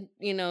everyone,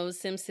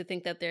 seems to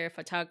think that they're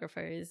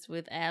photographers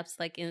with apps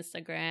like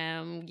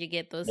Instagram. You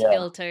get those Yeah.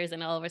 filters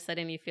and all of a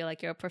sudden you feel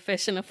like you're a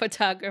professional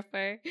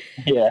photographer.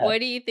 Yeah. What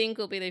do you think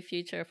will be the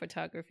future of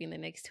photography in the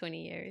next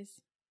 20 years?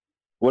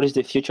 What is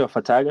the future of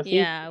photography?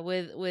 Yeah,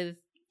 with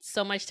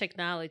so much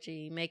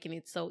technology making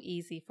it so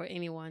easy for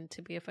anyone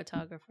to be a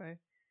photographer.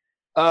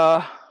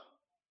 Uh,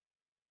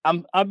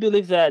 I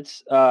believe that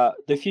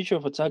the future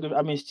of photography.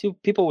 I mean, still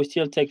people will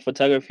still take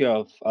photography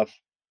of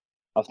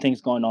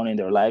things going on in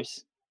their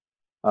lives.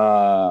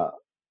 Uh,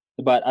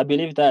 but I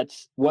believe that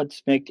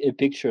what's make a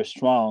picture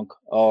strong,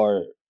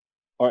 or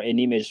an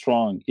image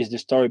strong, is the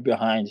story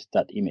behind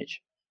that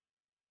image,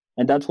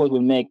 and that's what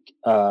will make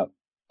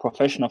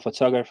professional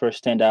photographers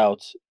stand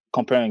out,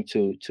 comparing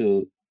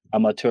to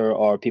amateur,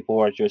 or people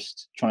who are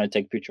just trying to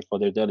take picture for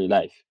their daily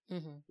life. Hmm.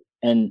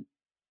 And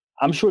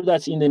I'm sure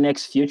that in the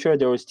next future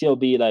there will still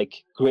be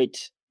like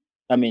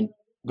I mean,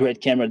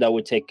 great camera that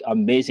would take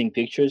amazing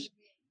pictures,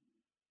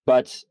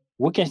 but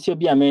we can still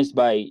be amazed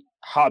by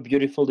how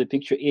beautiful the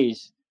picture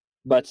is.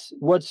 But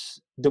what's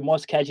the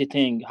most catchy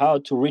thing, how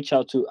to reach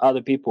out to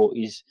other people,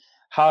 is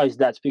how is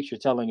that picture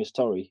telling a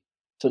story,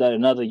 so that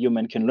another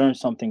human can learn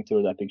something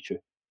through that picture.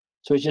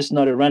 So it's just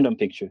not a random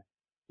picture.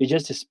 It's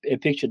just a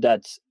picture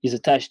that is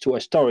attached to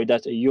a story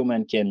that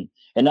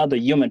another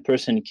human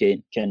person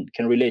can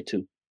relate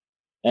to,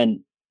 and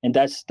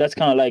that's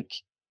kind of like,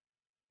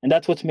 and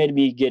that's what made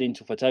me get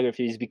into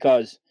photography, is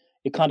because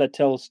it kind of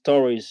tells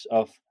stories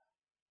of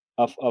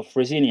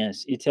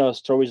resilience. It tells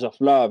stories of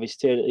love.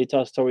 It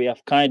tells story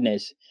of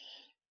kindness.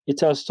 It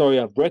tells story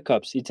of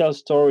breakups. It tells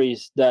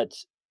stories that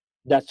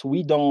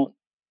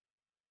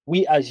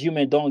we as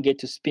human don't get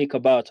to speak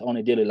about on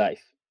a daily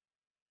life.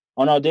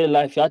 On our daily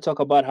life, I talk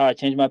about how I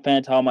changed my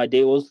pants, how my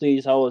day was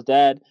this, how was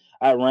that,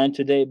 I ran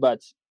today,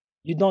 but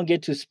you don't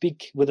get to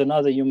speak with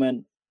another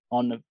human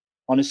on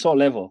a soul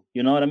level.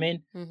 You know what I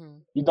mean? Mm-hmm.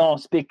 You don't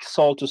speak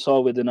soul to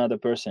soul with another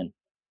person,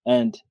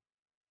 and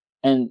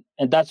and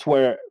that's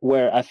where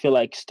I feel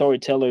like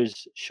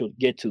storytellers should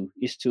get to,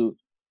 is to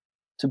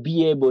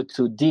be able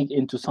to dig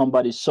into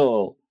somebody's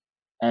soul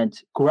and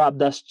grab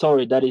that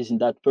story that is in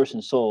that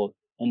person's soul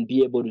and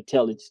be able to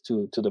tell it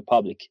to the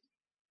public.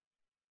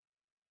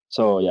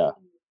 So yeah.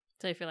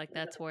 So I feel like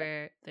that's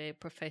where the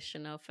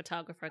professional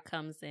photographer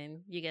comes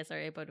in. You guys are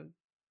able to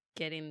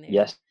get in there.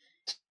 Yes.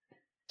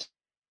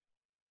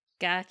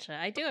 Gotcha.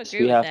 I do Yes,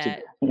 agree we with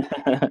have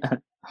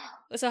that.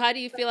 to. So how do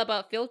you feel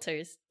about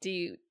filters?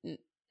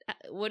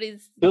 What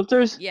is,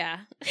 Filters? yeah.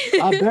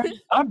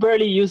 I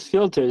barely use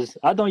filters.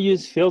 I don't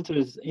use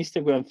filters,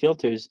 Instagram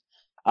filters.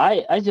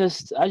 I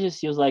just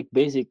use like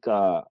basic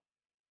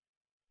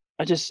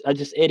I just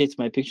edit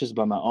my pictures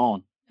by my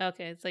own.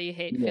 Okay, so you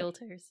hate Yeah.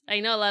 filters. I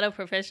know a lot of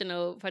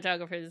professional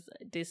photographers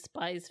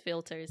despise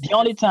filters The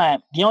only because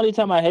time the only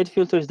time I hate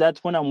filters,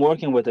 that's when I'm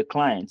working with a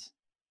client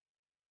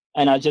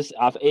and I've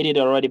edited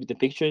already with the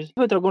pictures,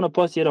 but they're gonna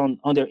post it on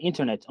their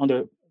internet, on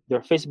their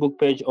Facebook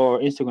page or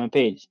Instagram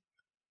page.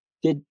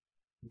 They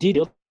did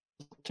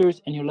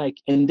filters and you're like,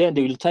 and then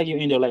they will tag you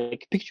in there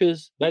like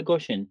pictures by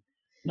Goshen.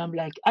 And I'm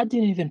like, I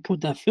didn't even put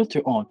that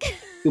filter on.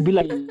 You'll be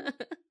like,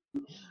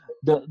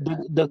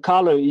 the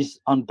color is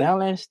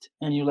unbalanced,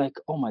 and you're like,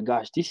 oh my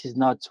gosh, this is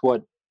not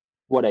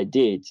what I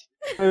did.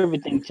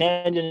 Everything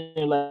changed, and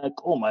you're like,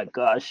 oh my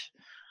gosh.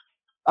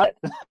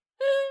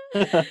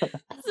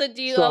 So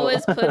do you So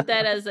always put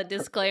that as a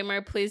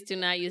disclaimer? Please do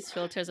not use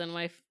filters on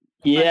my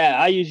yeah,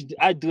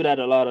 I do that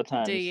a lot of Do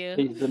times. you?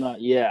 Please do not.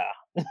 Yeah.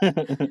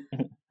 That's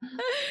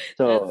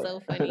So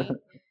so funny.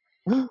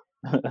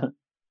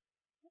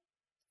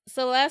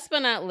 So last but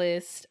not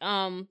least,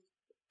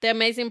 the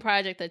amazing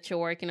project that you're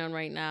working on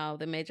right now,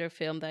 the major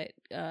film that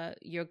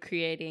you're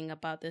creating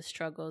about the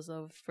struggles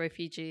of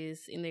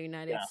refugees in the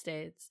United yeah.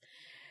 States.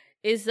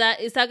 Is that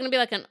going to be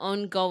like an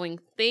ongoing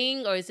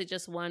thing, or is it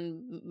just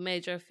one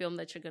major film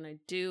that you're going to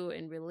do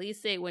and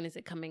release it? When is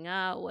it coming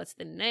out? What's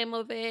the name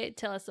of it?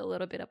 Tell us a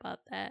little bit about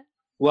that.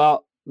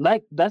 Well,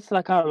 like that's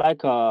like kind of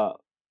like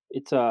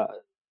it's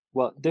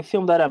well, the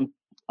film that I'm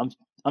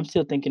I'm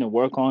still thinking to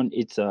work on.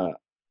 It's a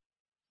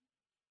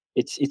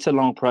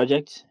long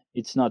project.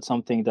 It's not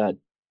something that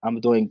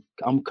I'm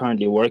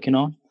currently working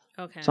on.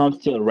 Okay. So I'm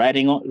still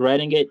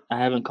writing it. I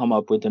haven't come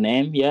up with a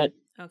name yet,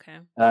 Okay.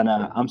 and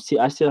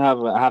I still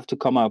have to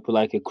come up with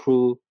like a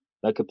crew,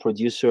 like a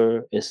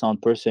producer, a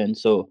sound person.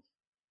 So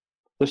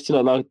there's still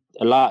a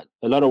lot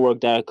of work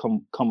that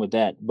come with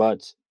that.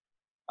 But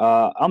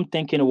I'm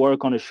thinking to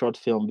work on a short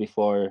film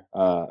before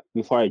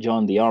I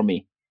join the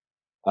army.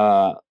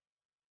 Uh,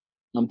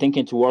 I'm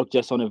thinking to work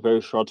just on a very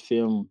short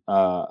film,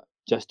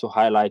 just to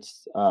highlight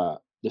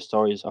the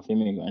stories of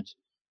immigrants.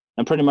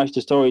 And pretty much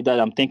the story that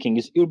I'm thinking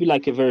is, it'll be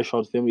like a very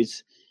short film.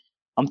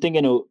 I'm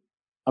thinking to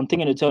I'm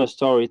thinking to tell a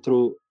story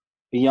through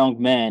a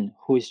young man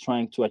who is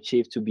trying to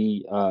achieve to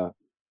be a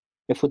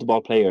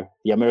football player,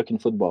 the American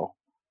football.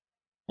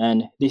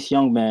 And this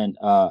young man,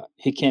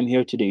 he came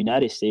here to the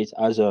United States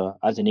as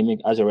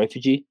a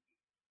refugee.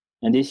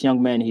 And this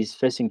young man, he's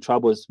facing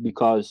troubles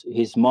because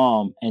his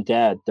mom and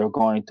dad, they're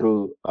going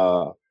through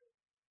uh,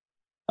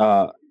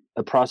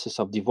 a process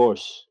of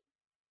divorce.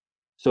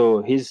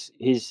 So he's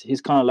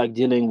kind of like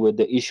dealing with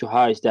the issue,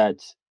 how is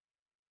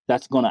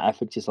that's gonna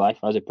affect his life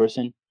as a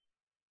person.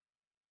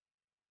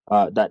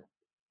 That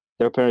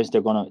their parents,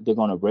 they're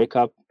gonna break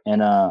up,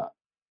 and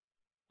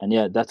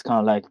yeah, that's kind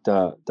of like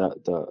the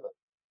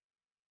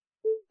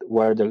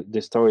where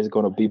the story is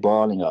gonna be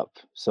boiling up.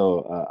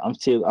 So I'm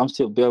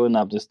still building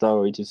up the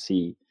story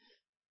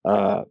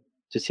uh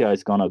to see how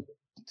it's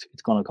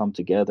gonna come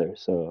together.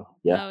 So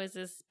yeah. Now, is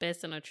this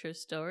based on a true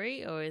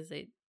story or is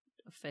it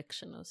a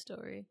fictional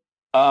story?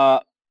 Uh,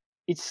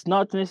 it's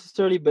not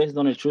necessarily based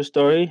on a true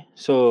story.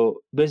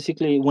 So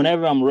basically,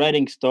 whenever I'm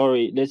writing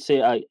story, let's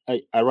say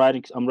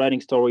I'm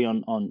writing story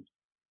on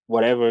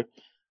whatever,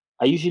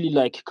 I usually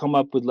like come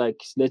up with like,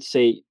 let's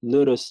say,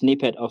 little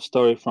snippet of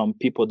story from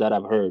people that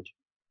I've heard.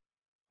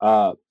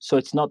 So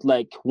it's not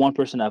like one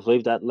person I've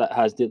lived that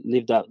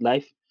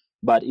life,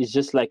 but it's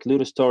just like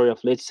little story of,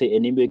 let's say,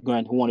 an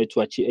immigrant who wanted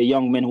to achieve, a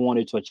young man who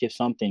wanted to achieve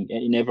something,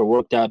 and it never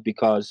worked out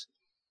because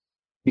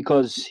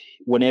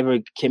whenever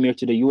he came here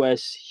to the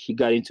US, he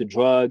got into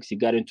drugs, he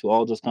got into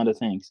all those kind of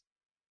things.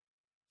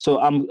 So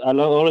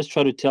always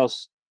try to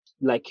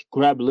like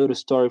grab a little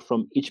story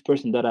from each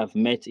person that I've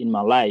met in my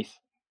life,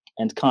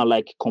 and kind of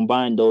like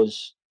combine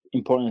those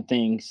important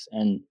things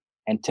and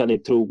tell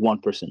it through one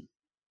person,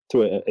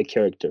 through a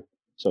character.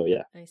 So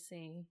yeah, I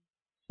see.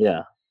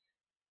 yeah.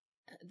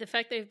 The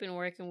fact that you've been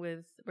working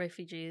with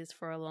refugees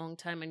for a long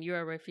time and you're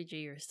a refugee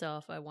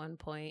yourself at one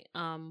point,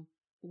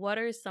 what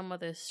are some of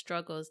the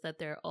struggles that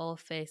they're all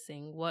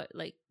facing? What,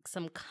 like,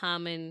 some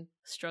common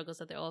struggles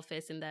that they're all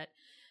facing that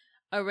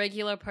a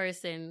regular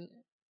person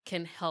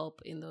can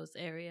help in those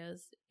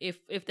areas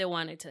if they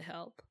wanted to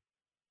help?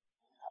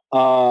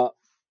 Uh,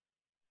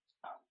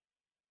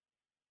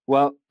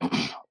 well,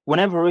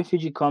 whenever a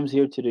refugee comes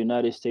here to the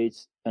United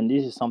States, and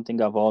this is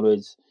something I've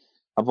always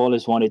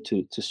wanted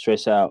to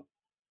stress out.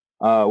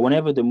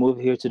 Whenever they move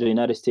here to the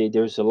United States,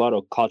 there's a lot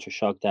of culture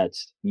shock that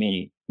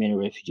many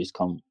refugees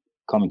come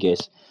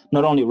against.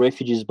 Not only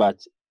refugees,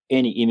 but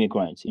any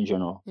immigrants in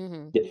general.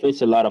 Mm-hmm. They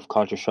face a lot of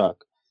culture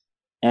shock,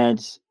 and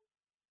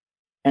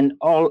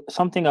all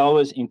something I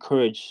always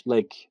encourage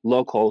like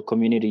local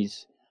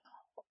communities,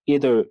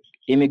 either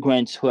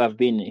immigrants who have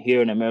been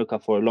here in America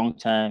for a long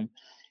time,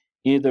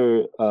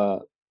 either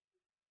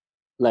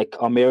like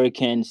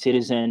American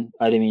citizen,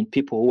 I mean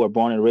people who are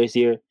born and raised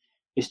here,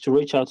 is to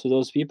reach out to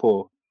those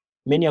people.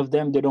 Many of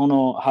them they don't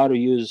know how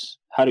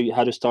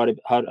to start it,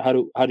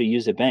 how to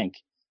use a bank.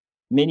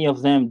 Many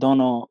of them don't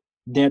know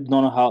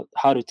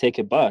how to take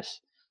a bus.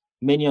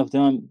 Many of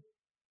them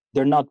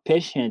they're not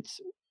patient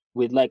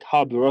with like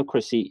how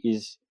bureaucracy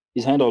is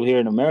handled here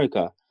in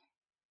America.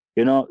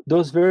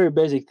 Those very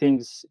basic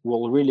things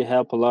will really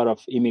help a lot of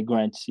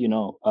immigrants,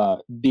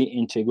 be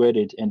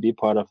integrated and be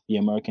part of the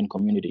American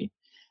community.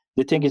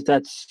 The thing is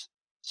that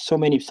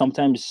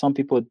sometimes some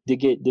people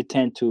they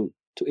tend to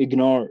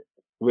ignore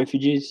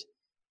refugees,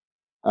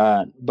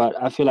 but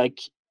I feel like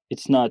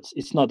it's not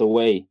the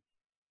way.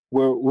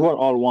 We're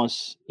all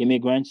once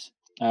immigrants.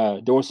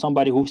 There was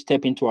somebody who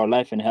stepped into our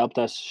life and helped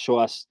us, show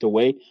us the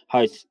way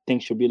how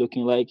things should be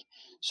looking like.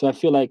 So I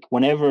feel like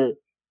whenever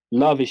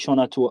love is shown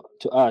out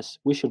to us,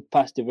 we should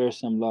pass the very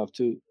same love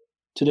to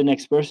the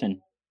next person,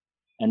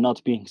 and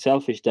not being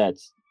selfish.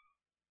 That's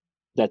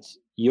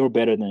you're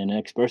better than the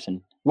next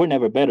person. We're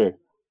never better.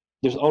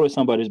 There's always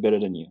somebody who's better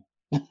than you.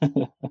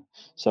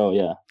 So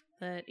yeah,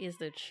 That is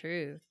the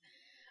truth.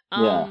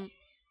 yeah.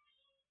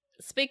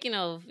 Speaking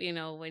of,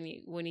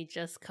 when you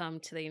just come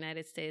to the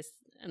United States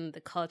and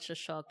the culture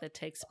shock that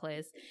takes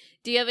place,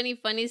 do you have any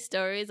funny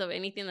stories of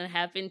anything that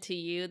happened to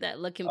you that,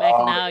 looking back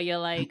Oh, now, you're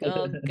like,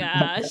 oh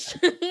gosh,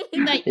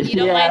 that you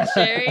don't mind yeah.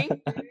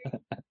 sharing?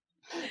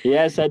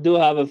 Yes, I do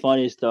have a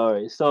funny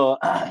story. So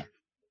I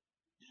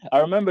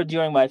remember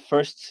during my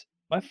first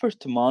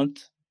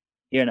month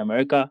here in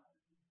America.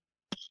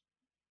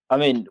 I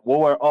mean, we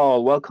were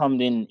all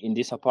welcomed in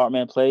this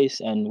apartment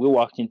place, and we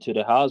walked into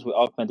the house. We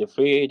opened the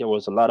fridge. There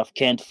was a lot of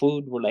canned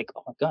food. We're like,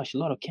 oh my gosh, a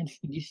lot of canned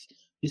food.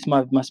 This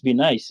must be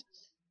nice.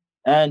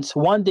 And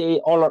one day,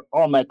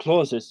 all my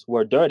clothes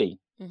were dirty,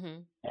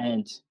 Mm-hmm.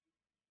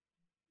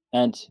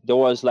 and there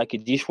was like a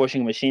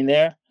dishwashing machine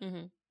there,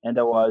 Mm-hmm. and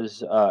there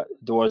was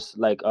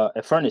like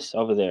a furnace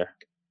over there.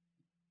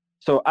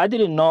 So I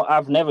didn't know.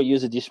 I've never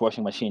used a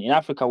dishwashing machine. In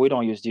Africa, we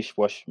don't use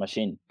dishwash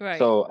machine. Right.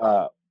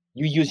 So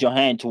you use your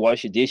hand to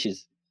wash your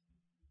dishes.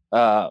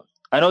 Uh,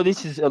 I know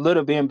this is a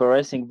little bit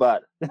embarrassing,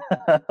 but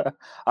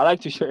I like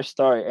to share a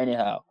story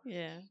anyhow.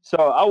 Yeah. So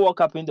I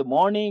woke up in the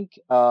morning.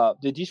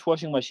 The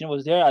dishwashing machine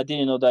was there. I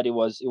didn't know that it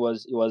was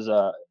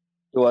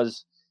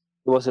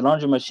a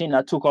laundry machine.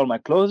 I took all my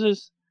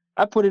clothes.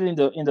 I put it in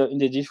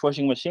the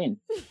dishwashing machine.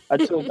 I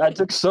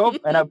took soap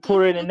and I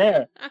put it in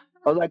there.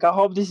 I was like, I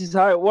hope this is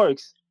how it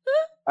works.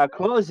 I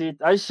closed it.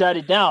 I shut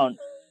it down.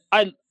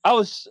 I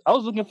was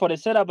looking for the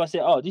setup. I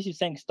said, oh, this is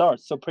saying start.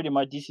 So pretty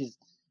much this is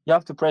you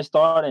have to press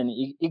start and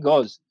it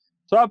goes.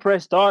 So I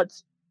pressed start.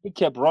 It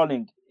kept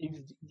rolling. It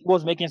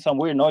was making some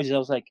weird noises. I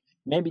was like,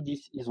 maybe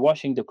this is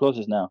washing the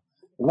clothes now.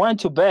 Went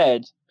to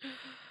bed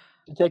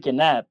to take a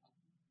nap.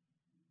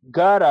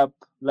 Got up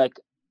like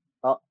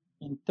uh,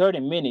 in 30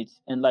 minutes,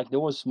 and like there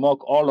was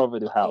smoke all over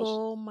the house.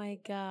 Oh my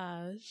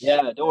gosh.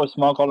 Yeah, there was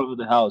smoke all over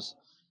the house.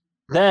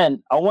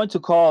 Then I went to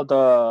call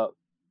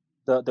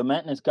the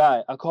maintenance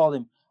guy. I called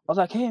him. I was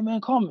like, "Hey man,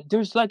 come!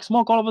 There's like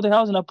smoke all over the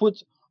house, and I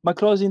put my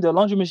clothes in the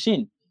laundry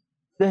machine."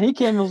 Then he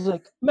came and was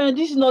like, "Man,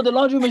 this is not the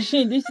laundry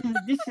machine. This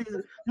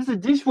is a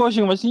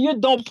dishwashing machine. You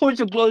don't put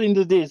your clothes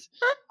into this."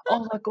 I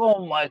was like,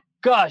 "Oh my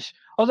gosh!"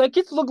 I was like,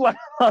 "It looks like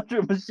a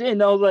laundry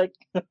machine." I was like,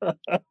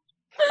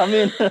 I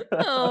mean,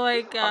 Oh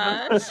my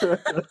gosh.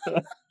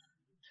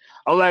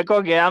 I was like,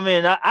 okay. I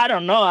mean, I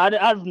don't know.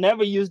 I've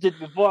never used it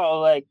before. I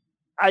was like,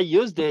 I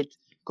used it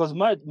because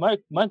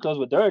my clothes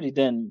were dirty.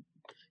 Then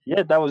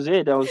yeah, that was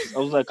it. I was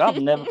like,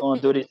 I'm never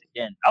gonna do this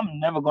again. I'm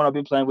never gonna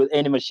be playing with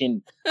any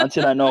machine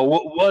until I know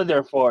what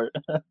they're for.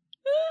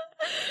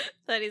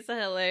 That is a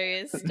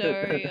hilarious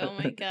story. Oh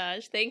my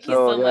gosh. Thank you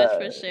So so much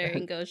for yeah,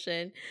 sharing,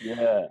 Goshen.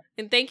 yeah.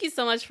 And thank you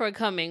so much for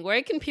coming.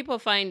 Where can people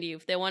find you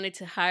if they wanted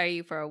to hire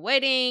you for a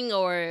wedding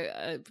or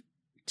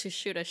to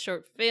shoot a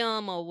short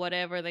film or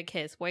whatever the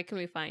case? Where can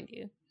we find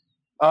you?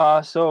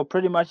 So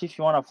pretty much, if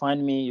you wanna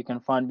find me, you can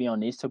find me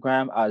on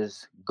Instagram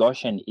as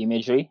Goshen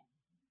Imagery.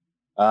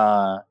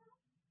 Uh,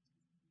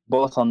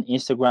 both on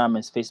Instagram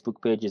and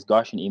Facebook page is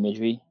Goshen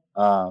Imagery.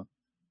 My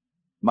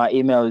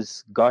email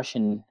is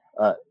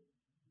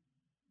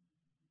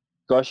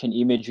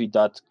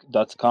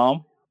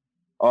goshenimagery.com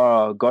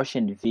or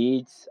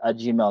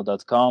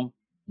goshenvids@gmail.com,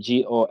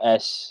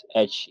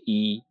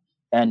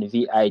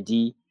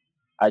 GOSHENVID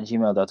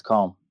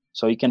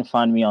So you can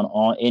find me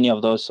on any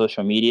of those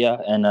social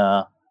media, and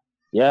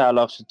yeah, I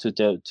love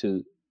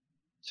to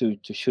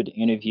shoot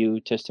interview,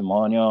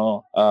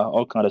 testimonial,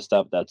 all kind of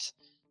stuff that's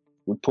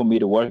would put me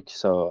to work.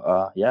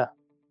 So yeah.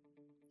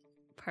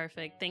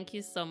 Perfect. Thank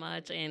you so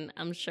much, and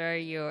I'm sure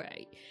your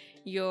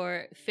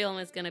film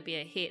is gonna be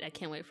a hit. I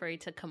can't wait for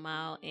it to come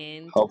out,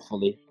 and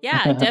Hopefully.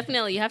 yeah,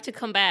 definitely you have to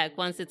come back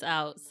once it's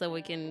out so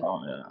we can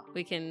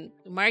We can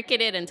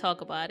market it and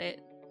talk about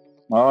it.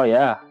 Oh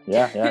yeah,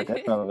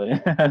 definitely.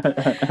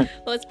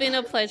 Well, it's been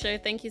a pleasure.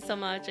 Thank you so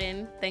much,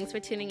 and thanks for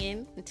tuning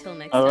in. Until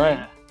next all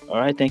time.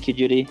 Right. Thank you,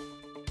 Judy.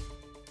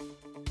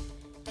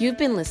 You've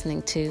been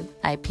listening to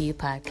IPU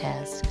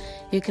Podcast.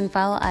 You can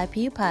follow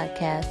IPU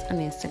Podcast on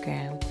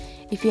Instagram.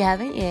 If you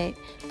haven't yet,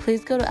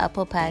 please go to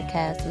Apple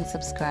Podcasts and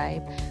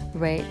subscribe,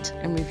 rate,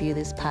 and review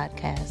this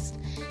podcast.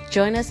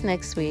 Join us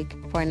next week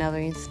for another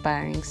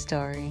inspiring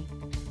story.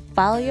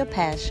 Follow your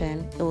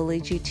passion. It will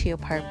lead you to your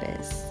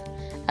purpose.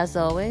 As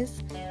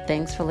always,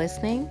 thanks for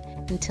listening.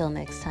 Until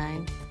next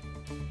time.